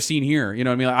bands I've seen here, you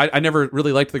know what I mean? I never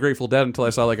really liked the Grateful Dead until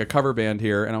I saw like a cover band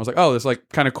here, and I was like, oh, this is like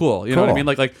kind of cool. You know what I mean?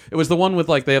 Like it was the one with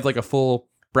like, they have like a full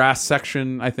brass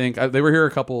section, I think. They were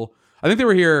here I think they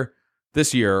were here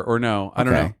this year, or no, I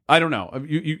don't know.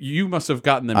 You must have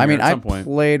gotten them. At some point. I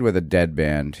played with a Dead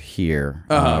band here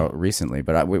recently,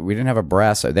 but we didn't have a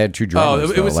brass. They had 2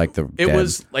 drummers. It was like It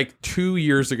was like 2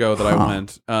 years ago that I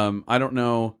went. I don't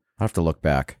know. I'll have to look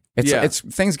back. It's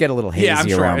things get a little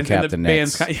hazy around Captain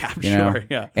Nick's.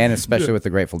 Yeah, and especially with the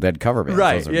Grateful Dead cover band,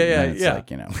 right? It's like,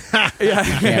 you know, I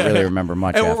can't really remember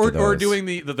much after those. Or doing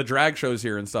the drag shows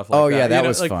here and stuff like that. Oh yeah, that you know,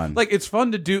 was like, fun. Like it's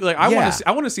fun to do. Like I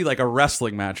want to see like a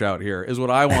wrestling match out here is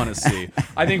what I want to see.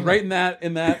 I think right in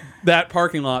that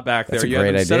parking lot back there, you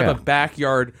have set up a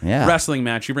backyard wrestling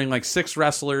match. You bring like 6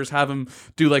 wrestlers, have them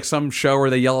do like some show where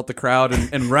they yell at the crowd,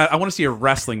 and I want to see a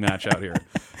wrestling match out here.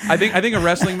 I think a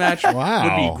wrestling match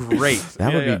would be great.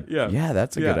 That would be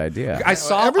that's a good idea. I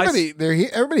saw everybody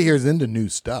here is into new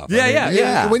stuff.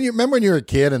 Yeah. When you remember when you were a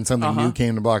kid and something new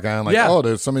came to Block Island,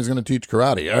 like somebody's going to teach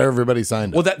karate. Everybody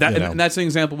signed up. Well, and that's an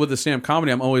example with the stand-up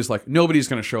comedy. I'm always like, nobody's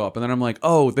going to show up, and then I'm like,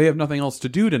 oh, they have nothing else to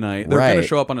do tonight. They're going to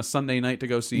show up on a Sunday night to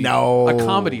go see a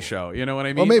comedy show. You know what I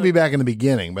mean? Well, maybe back in the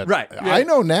beginning, but right. I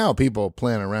know now people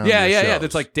plan around. Yeah.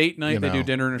 It's like date night. They do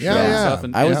dinner and a show and stuff.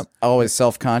 And I was always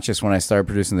self-conscious when I started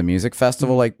producing the music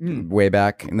festival, like way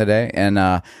back in the day, and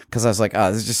because I was like,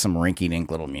 oh, this is just some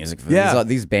rinky-dink little music.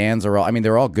 These bands are all, I mean,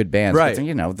 they're all good bands, right? But,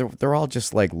 you know, they're all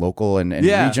just like local and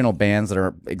regional bands that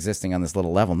are existing on this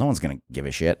little level. No one's gonna give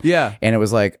a shit. Yeah, and it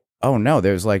was like, oh no,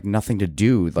 there's like nothing to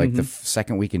do like the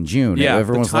second week in June. Yeah,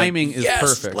 everyone's the timing like, is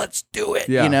perfect. Let's do it.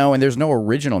 Yeah. You know, and there's no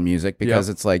original music because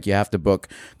it's like you have to book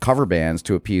cover bands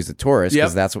to appease the tourists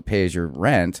because that's what pays your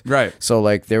rent. Right. So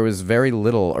like there was very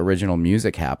little original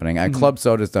music happening. Club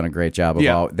Soda's done a great job of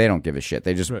all. They don't give a shit.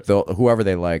 They just whoever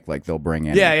they like they'll bring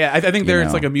in. Yeah. I think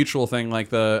it's like a mutual thing. Like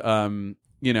the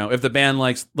you know, if the band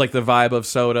likes like the vibe of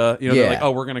Soda, you know, they're like,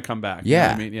 oh, we're gonna come back. You know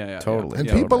what I mean? Yeah. Totally. And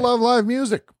people love live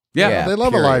music. Yeah, they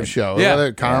love a live show. Yeah. They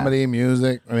love comedy,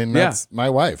 music. I mean, that's my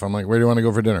wife. I'm like, where do you want to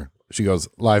go for dinner? She goes,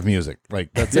 live music.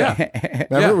 Like, that's it.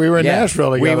 Remember, we were in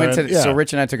Nashville together. We went to, so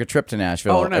Rich and I took a trip to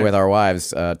Nashville with our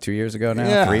wives 2 years ago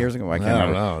now, 3 years ago. I can't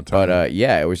remember. But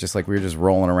it was just like we were just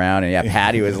rolling around, and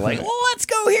Patty was like, let's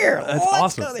go here. That's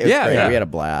awesome. Yeah, we had a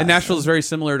blast. And Nashville is very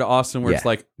similar to Austin, where it's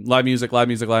like live music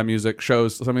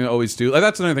shows. Something I always do. Like,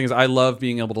 that's another thing is I love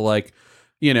being able to like,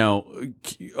 you know,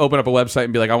 open up a website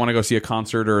and be like, I want to go see a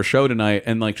concert or a show tonight,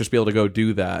 and like just be able to go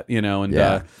do that, you know.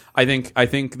 And I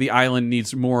think the island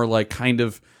needs more like kind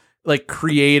of like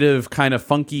creative kind of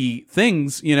funky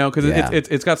things, you know, because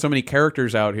it's got so many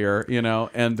characters out here, you know,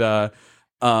 and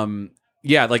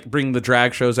like bring the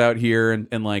drag shows out here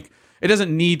and like it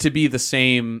doesn't need to be the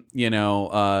same, you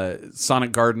know,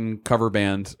 Sonic Garden cover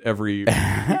band every, you know,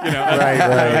 right.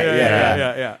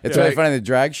 Yeah. It's really funny. The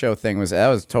drag show thing was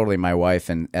totally my wife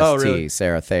and ST,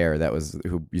 Sarah Thayer, that was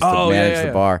who used to manage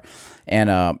the bar.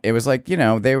 And it was like, you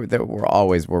know, they were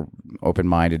always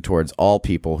open-minded towards all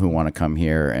people who want to come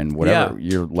here and whatever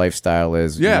your lifestyle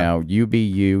is. You know, you be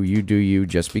you do you,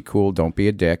 just be cool, don't be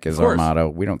a dick is our motto.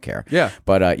 We don't care. Yeah.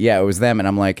 But it was them, and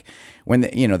I'm like, when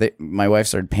my wife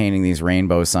started painting these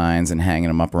rainbow signs and hanging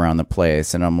them up around the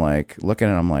place, and I'm like looking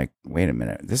at them like, wait a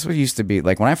minute, this was used to be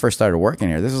like when I first started working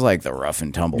here. This was like the rough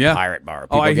and tumble pirate bar.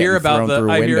 People I hear about the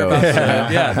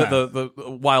the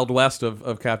Wild West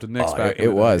of Captain Nick's back.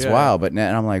 It was wild, but and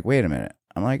I'm like, wait a minute.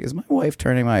 I'm like, is my wife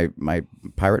turning my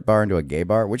pirate bar into a gay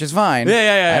bar? Which is fine.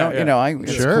 Yeah. I don't, you know,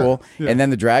 it's cool. Yeah. And then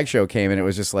the drag show came, and it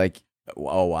was just like,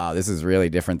 oh wow, this is really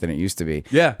different than it used to be.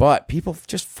 Yeah. But people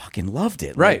just fucking loved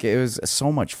it. Right. Like, it was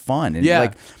so much fun. And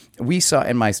like we saw,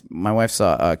 and my wife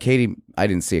saw Katie. I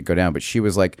didn't see it go down, but she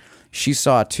was like, she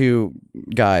saw two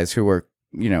guys who were,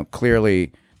 you know,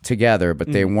 clearly together,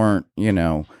 but they weren't, you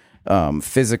know,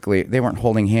 physically, they weren't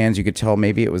holding hands. You could tell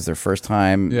maybe it was their first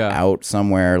time out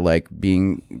somewhere, like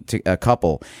being a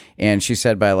couple. And she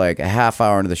said by like a half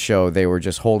hour into the show, they were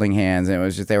just holding hands, and it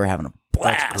was just, they were having a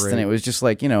blast, and it was just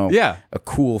like, you know, a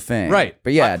cool thing, right?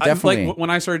 But definitely. Like when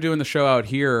I started doing the show out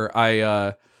here,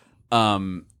 I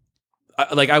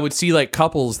would see like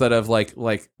couples that have like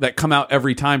that come out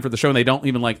every time for the show, and they don't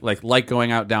even like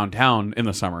going out downtown in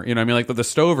the summer. You know what I mean? Like the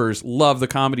Stovers love the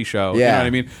comedy show. You know what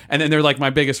I mean? And then they're like my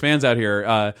biggest fans out here.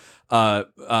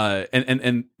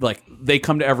 And like they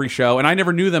come to every show, and I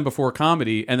never knew them before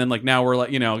comedy, and then like now we're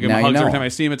like, you know, give them hugs every time I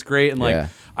see them. It's great. And like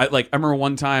I remember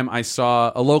one time I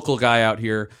saw a local guy out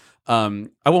here. I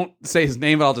won't say his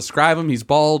name, but I'll describe him. He's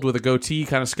bald with a goatee,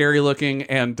 kind of scary looking,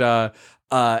 and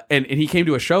he came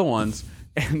to a show once.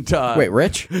 And wait,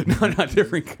 Rich? No, not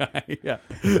different guy. Yeah.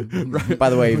 Right. By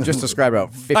the way, you've just descried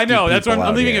about 50 I know. That's what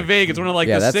I'm leaving here. it vague. It's one of like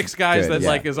the 6 guys good, that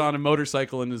like is on a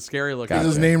motorcycle and is scary looking. Does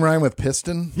his name rhyme with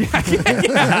piston? Yeah.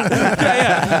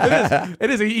 It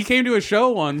is. He came to a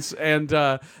show once, and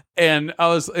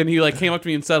he like came up to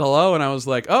me and said hello, and I was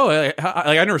like, oh,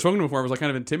 I'd never spoken to him before. I was like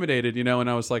kind of intimidated, you know, and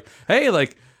I was like, hey,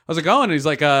 like, how's it going? And he's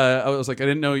like, I was like, I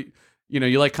didn't know, you know,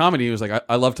 you like comedy. He was like,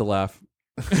 I love to laugh.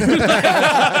 He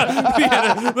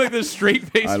had like this straight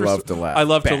face. I love to laugh. I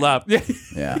love to laugh.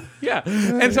 Yeah. Yeah.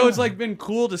 And so it's like been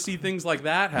cool to see things like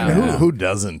that happen. I mean, who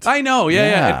doesn't? I know.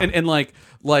 Yeah. And like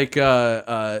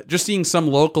just seeing some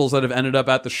locals that have ended up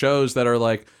at the shows that are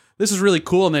like, this is really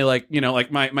cool, and they like, you know, like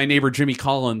my neighbor Jimmy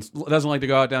Collins doesn't like to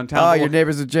go out downtown. Oh, your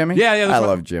neighbor's a Jimmy? Yeah. I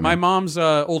love Jimmy. My mom's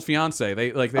old fiance.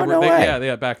 They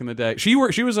were back in the day. She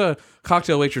was a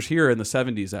cocktail waitress here in the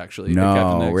 70s actually.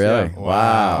 No, really? Yeah.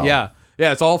 Wow. Yeah.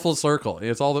 Yeah, it's all full circle.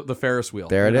 It's all the Ferris wheel.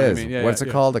 There it is. I mean? Yeah, What's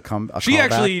it called? A she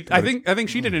actually, I think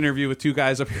she did an interview with 2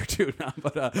 guys up here too. No,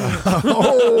 but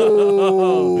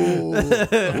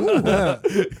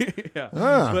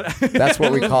that's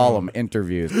what we call them,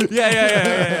 interviews.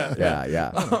 Yeah.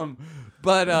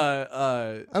 But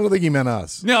I don't think he meant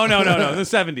us. No, the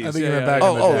 70s. I think he meant back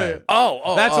in the day.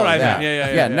 That's what I meant.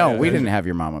 Yeah. We didn't have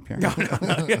your mom up here. No.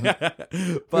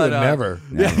 But never.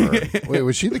 Wait,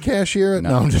 was she the cashier?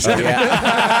 No, I'm just kidding.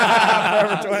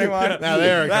 Forever 21. Now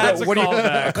there. That's a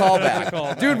callback. A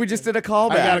callback. Dude, we just did a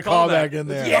callback. I got a callback in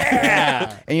there.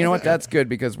 Yeah. And you know what? That's good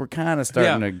because we're kind of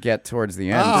starting to get towards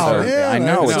the end. Oh, I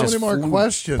know. So It's just many more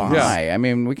questions. I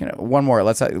mean, we can one more.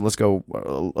 Let's go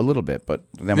a little bit, but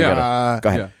then we gotta go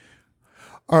ahead. Yeah.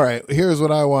 All right. Here's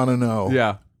what I want to know.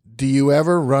 Yeah. Do you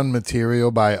ever run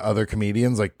material by other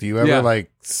comedians? Like, do you ever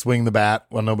like swing the bat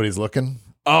when nobody's looking?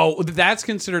 Oh, that's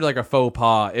considered like a faux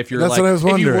pas. If you're That's like, what I was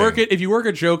wondering. if you work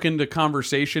a joke into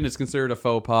conversation, it's considered a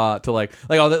faux pas to like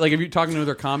if you're talking to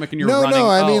another comic and you're running. No,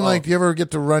 I mean, like, do you ever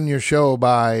get to run your show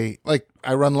by, like,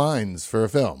 I run lines for a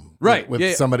film. Right.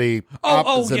 With somebody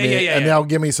opposite me, and they'll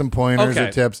give me some pointers or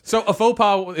tips. So a faux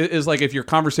pas is like if you're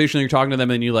conversational, you're talking to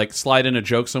them and you like slide in a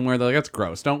joke somewhere, they're like, that's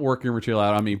gross. Don't work your material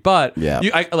out on me. But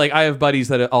I have buddies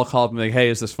that I'll call up and be like, hey,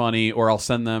 is this funny? Or I'll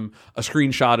send them a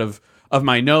screenshot of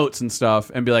my notes and stuff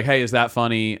and be like, hey, is that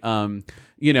funny?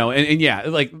 You know, and yeah,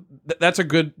 like that's a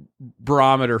good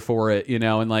barometer for it, you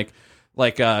know, and like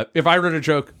if I wrote a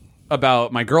joke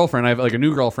about my girlfriend, I have like a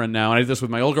new girlfriend now, and I did this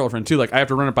with my old girlfriend too. Like I have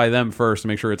to run it by them first to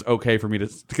make sure it's okay for me to,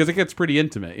 because it gets pretty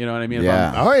intimate. You know what I mean?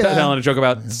 Yeah. If I'm telling a joke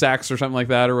about sex or something like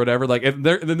that or whatever, like then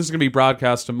this is gonna be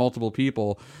broadcast to multiple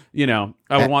people. You know,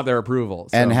 I would want their approval.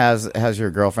 So. And has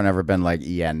your girlfriend ever been like,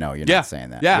 yeah, no, you're not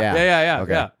saying that? Yeah.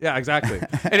 Okay. Yeah, exactly.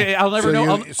 And I'll never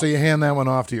know. So you hand that one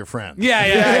off to your friend.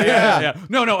 Yeah.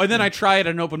 No. And then I try it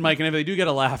at an open mic, and if they do get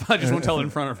a laugh, I just won't tell it in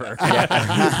front of her.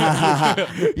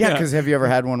 Yeah, because have you ever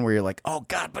had one where you're like, oh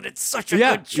God, but it's such a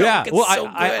good joke. Yeah. It's Well, so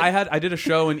good. I did a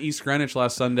show in East Greenwich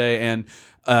last Sunday, and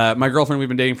my girlfriend, we've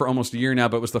been dating for almost a year now,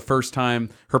 but it was the first time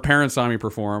her parents saw me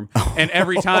perform. And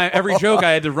every joke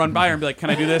I had to run by her and be like, can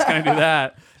I do this? Can I do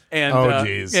that? And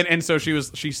and so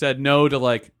she said no to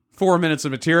like 4 minutes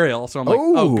of material. So I'm like,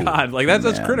 oh God, like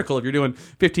that's critical if you're doing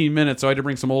 15 minutes. So I had to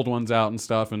bring some old ones out and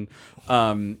stuff. And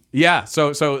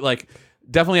so like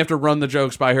definitely have to run the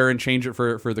jokes by her and change it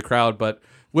for the crowd. But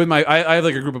with I have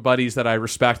like a group of buddies that I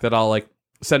respect that I'll like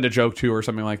send a joke to or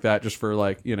something like that just for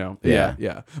like, yeah.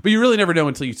 But you really never know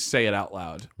until you say it out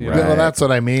loud. Right. Well, that's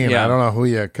what I mean. Yeah. I don't know who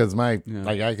because like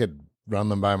I could run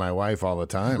them by my wife all the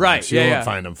time. Right. She won't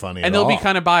find them funny and they'll be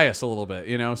kind of biased a little bit,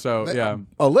 so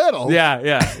a little.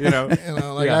 Yeah.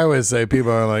 I always say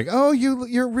people are like, oh,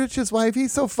 you're Rich's wife.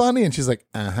 He's so funny. And she's like,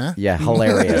 uh-huh. Yeah,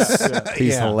 hilarious.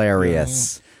 He's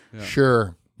hilarious. Yeah.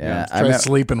 Sure. Yeah. Try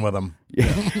sleeping with him.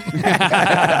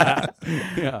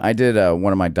 I did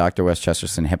one of my Dr. West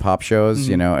Chesterton hip hop shows,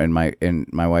 and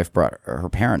my wife brought her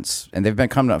parents, and they've been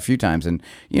coming up a few times, and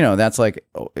that's like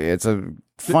it's a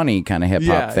funny kind of hip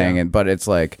hop thing, but it's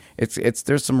like it's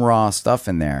there's some raw stuff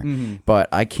in there, but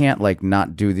I can't like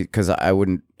not do because I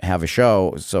wouldn't have a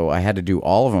show, so I had to do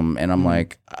all of them, and I'm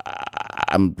like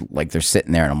they're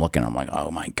sitting there, and I'm looking, I'm like, oh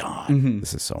my God,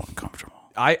 this is so uncomfortable.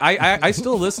 I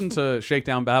still listen to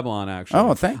Shakedown Babylon, actually.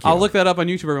 Oh, thank you. I'll look that up on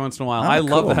YouTube every once in a while. I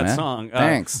love that song.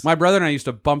 Thanks. My brother and I used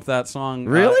to bump that song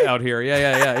out here.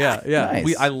 Yeah.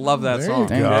 Nice. I love that song.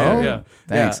 Thank you. Yeah.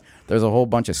 Thanks. There's a whole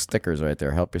bunch of stickers right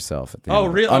there. Help yourself. At the Oh,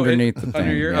 end. really? Underneath the thing.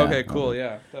 Under your, yeah. Okay, cool.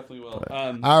 Yeah, definitely will.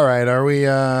 All right. Are we?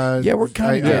 Yeah, we're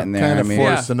kind of getting there. Kind of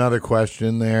forced another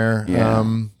question there. Yeah,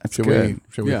 that's good.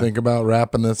 Should we think about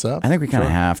wrapping this up? I think we kind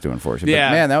of have to, unfortunately. Yeah,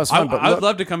 but, man, that was fun. I would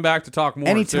love to come back to talk more.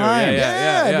 Anytime. Too.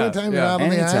 Anytime you're out on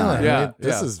the island. Yeah,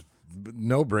 this is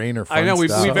no brainer. I know we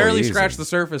stuff. barely easy. scratched the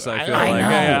surface. I feel I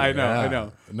like. know. I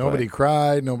know. Nobody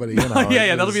cried. Nobody. Yeah.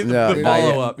 That'll be the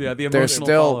follow up. Yeah, the emotional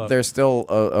follow-up. There's still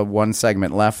a one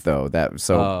segment left though.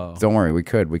 Don't worry. We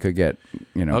could get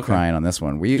crying on this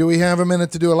one. Do we have a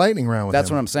minute to do a lightning round with That's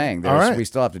him? what I'm saying. All right. We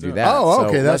still have to do that. Oh,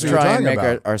 okay. So That's let's what try you're and make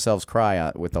talking about. ourselves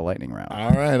cry with the lightning round.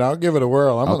 All right, I'll give it a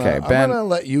whirl. I'm gonna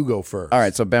let you go first. All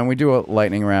right, so Ben, we do a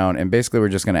lightning round, and basically we're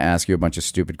just going to ask you a bunch of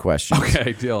stupid questions.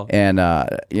 Okay, deal. And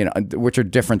which are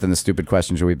different than the stupid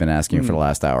questions we've been asking you for the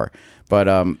last hour. But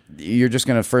you're just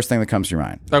going to first thing that comes to your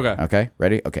mind. Okay.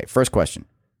 Ready? Okay. First question: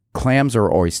 clams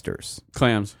or oysters?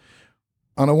 Clams.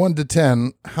 On a 1 to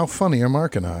 10, how funny are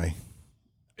Mark and I?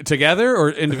 Together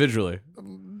or individually?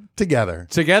 Together.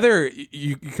 Together,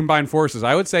 you combine forces.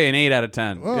 I would say an 8 out of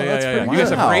 10. Well, yeah. You guys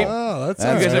have great. That's You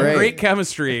guys great. have great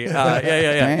chemistry. Yeah.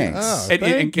 Thanks. Oh, And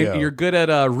thank you. you're good at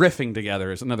riffing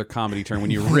together. Is another comedy term.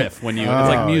 When you riff, it's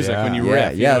like music. yeah. When you Yeah,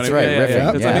 riff, yeah, that's right,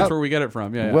 riffing. That's Yeah. that's where we get it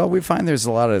from. Yeah. Well, we find there's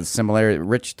a lot of similarity.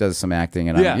 Rich does some acting,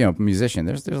 and I'm musician.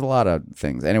 There's a lot of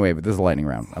things. Anyway, but this is a lightning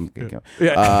round. I'm gonna go.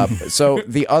 Yeah. So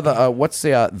the other, what's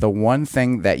the one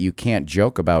thing that you can't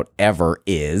joke about ever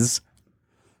is?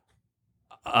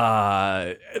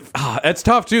 That's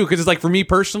tough too because it's like for me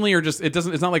personally, or just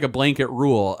it's not like a blanket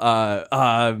rule.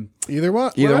 Either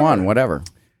one. Either one, whatever.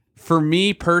 For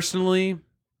me personally,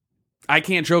 I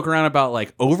can't joke around about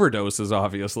like overdoses.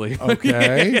 Obviously,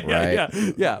 Okay.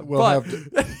 Right. Yeah.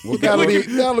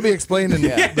 That'll be explained in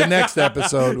the next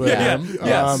episode with him.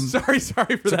 Yeah. Sorry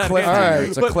for that. cliffhanger. All right.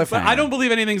 It's a But cliffhanger. I don't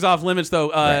believe anything's off limits though,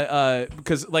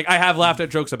 because like I have laughed at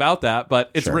jokes about that, but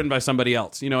it's written by somebody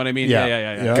else. You know what I mean?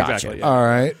 Yeah. Gotcha. Exactly. Yeah. All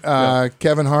right.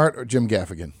 Kevin Hart or Jim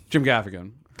Gaffigan? Jim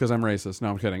Gaffigan. Because I'm racist. No,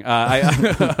 I'm kidding.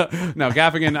 No,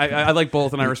 Gaffigan. I like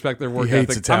both, and I respect their work He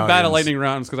hates ethic. I'm bad at Italians. lightning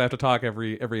rounds because I have to talk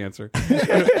every answer.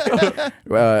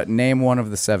 Name one of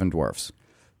the seven dwarfs.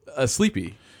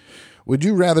 Sleepy. Would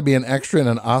you rather be an extra in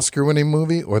an Oscar-winning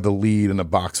movie or the lead in a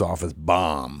box office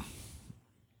bomb?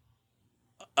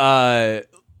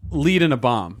 Lead in a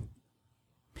bomb.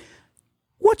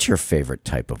 What's your favorite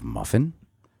type of muffin?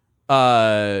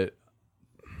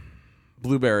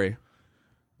 Blueberry.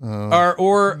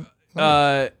 Or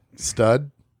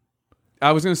Stud?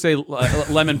 I was going to say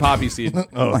lemon poppy seed.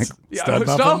 Stud Stop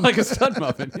muffin? like a stud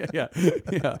muffin.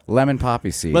 Yeah. Lemon poppy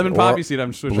seed. Lemon or poppy seed.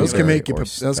 I'm switching. Those can make you. or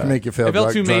Those can make you fail. I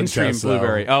felt drug too mainstream. tests,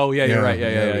 Blueberry. though. Oh yeah, you're right. be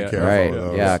Yeah. careful Right. of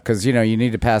those. Yeah, because you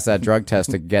need to pass that drug test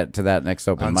to get to that next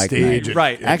open On mic stage, night.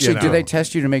 Right. Actually, you do know. they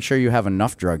test you to make sure you have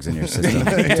enough drugs in your system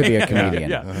to be a comedian?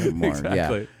 Yeah. More,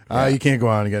 Exactly. You can't go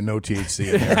on and get no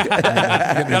THC in there.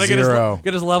 Gotta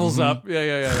get his levels up.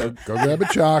 Yeah. Go grab a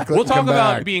chocolate. We'll talk come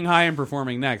about back. being high and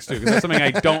performing next too, because that's something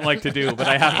I don't like to do, but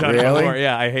I have done it Really? before.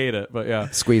 Yeah, I hate it, but yeah.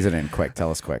 Squeeze it in quick.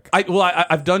 Tell us quick.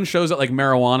 I've done shows at like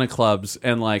marijuana clubs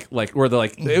and like where they're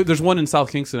like there's one in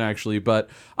South Kingston actually, but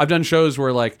I've done shows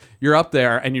where like you're up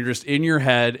there and you're just in your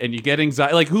head and you get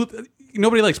anxiety. Like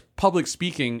nobody likes public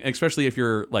speaking, especially if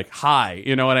you're like high.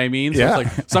 You know what I mean? So Yeah.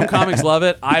 it's like some comics love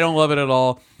it. I don't love it at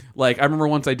all. Like I remember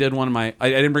once I did one of my, I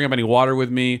didn't bring up any water with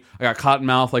me. I got cotton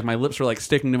mouth, like my lips were like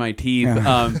sticking to my teeth. And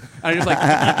I just like,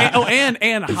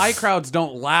 and high crowds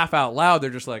don't laugh out loud. They're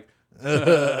just like.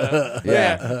 And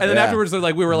then afterwards they're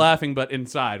like we were laughing but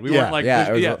inside we weren't like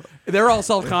they're all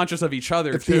self-conscious of each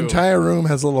other If too. the entire room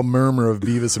has a little murmur of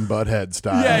Beavis and Butthead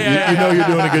style, Yeah. you know you're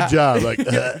doing a good job. Like,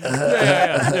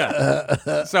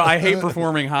 So I hate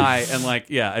performing high and like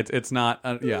it's not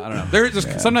I don't know. There's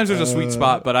just sometimes there's a sweet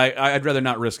spot, but I'd rather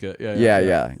not risk it.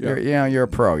 Yeah. You're a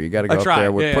pro. You got to go up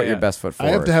there with put your best foot forward.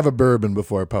 I have to have a bourbon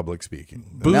before public speaking.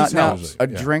 Booze helps. A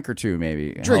drink or two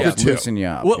maybe. Drink or two. Loosen you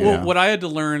up. Well, what I had to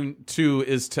learn too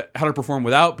is how to perform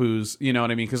without booze. You know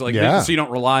what I mean? Because like so you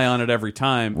don't rely on it every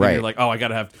time. Right. You're like, oh, I got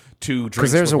to have 2 drinks.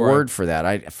 Because there's a before word for that.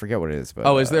 I forget what it is.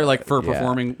 But is there like for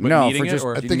performing but no, needing for just, it?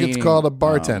 Or I think it's called a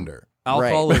bartender.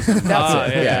 alcoholism.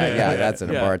 That's it. Yeah, that's it.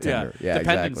 A bartender. Yeah,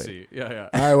 dependency. exactly. All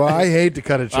right, well, I hate to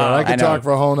cut it short. I could I know. talk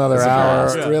for a whole nother It's a hour.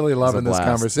 blast. Really loving It's a this blast.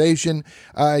 conversation.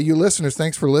 You listeners,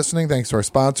 thanks for listening. Thanks to our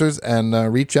sponsors. And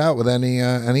reach out with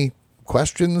any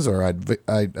questions or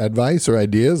advice or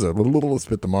ideas.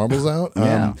 Spit the marbles out.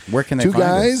 Where can they two find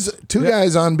guys, us? Two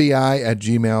guys on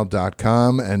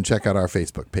bi@gmail.com, and check out our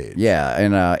Facebook page. Yeah,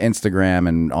 and Instagram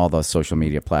and all the social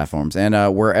media platforms. And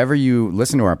wherever you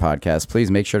listen to our podcast,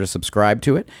 please make sure to subscribe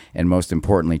to it. And most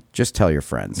importantly, just tell your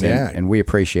friends. And we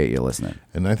appreciate you listening.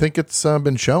 And I think it's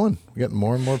been showing. We're getting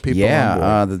more and more people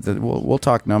on board. We'll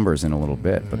talk numbers in a little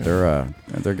bit, but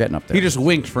they're getting up there. He just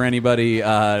winked for anybody. you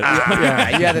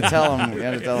had to tell them.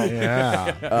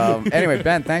 Yeah. Anyway,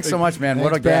 Ben, thanks so much, man.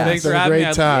 What a Ben. gas. Thanks for Been a having me. great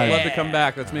I'd time. love to come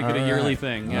back. Let's make it a yearly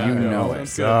thing. Yeah, You know it. Sounds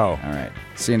good. So, All right.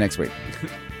 See you next week.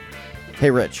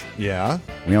 Hey, Rich. yeah,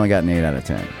 We only got an 8 out of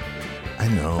 10. I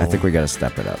know. I think we got to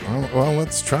step it up. Well,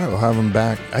 let's try. We'll have him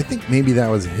back. I think maybe that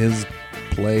was his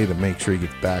play to make sure he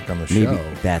gets back on the show. Maybe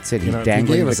that's it. He's If he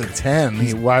dangling. gave us a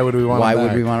 10. Why would we want Why him would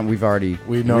back? we want him? We've already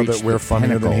We know that reached we're the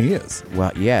funnier than pinnacle. he is.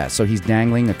 Well, yeah. So he's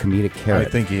dangling a comedic carrot.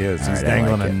 I think he is. All He's right, I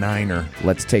dangling like a it. niner.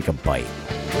 Let's take a bite.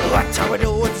 What shall we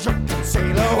do with the drunken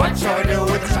sailor? What shall we do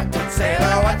with the drunken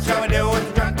sailor? What shall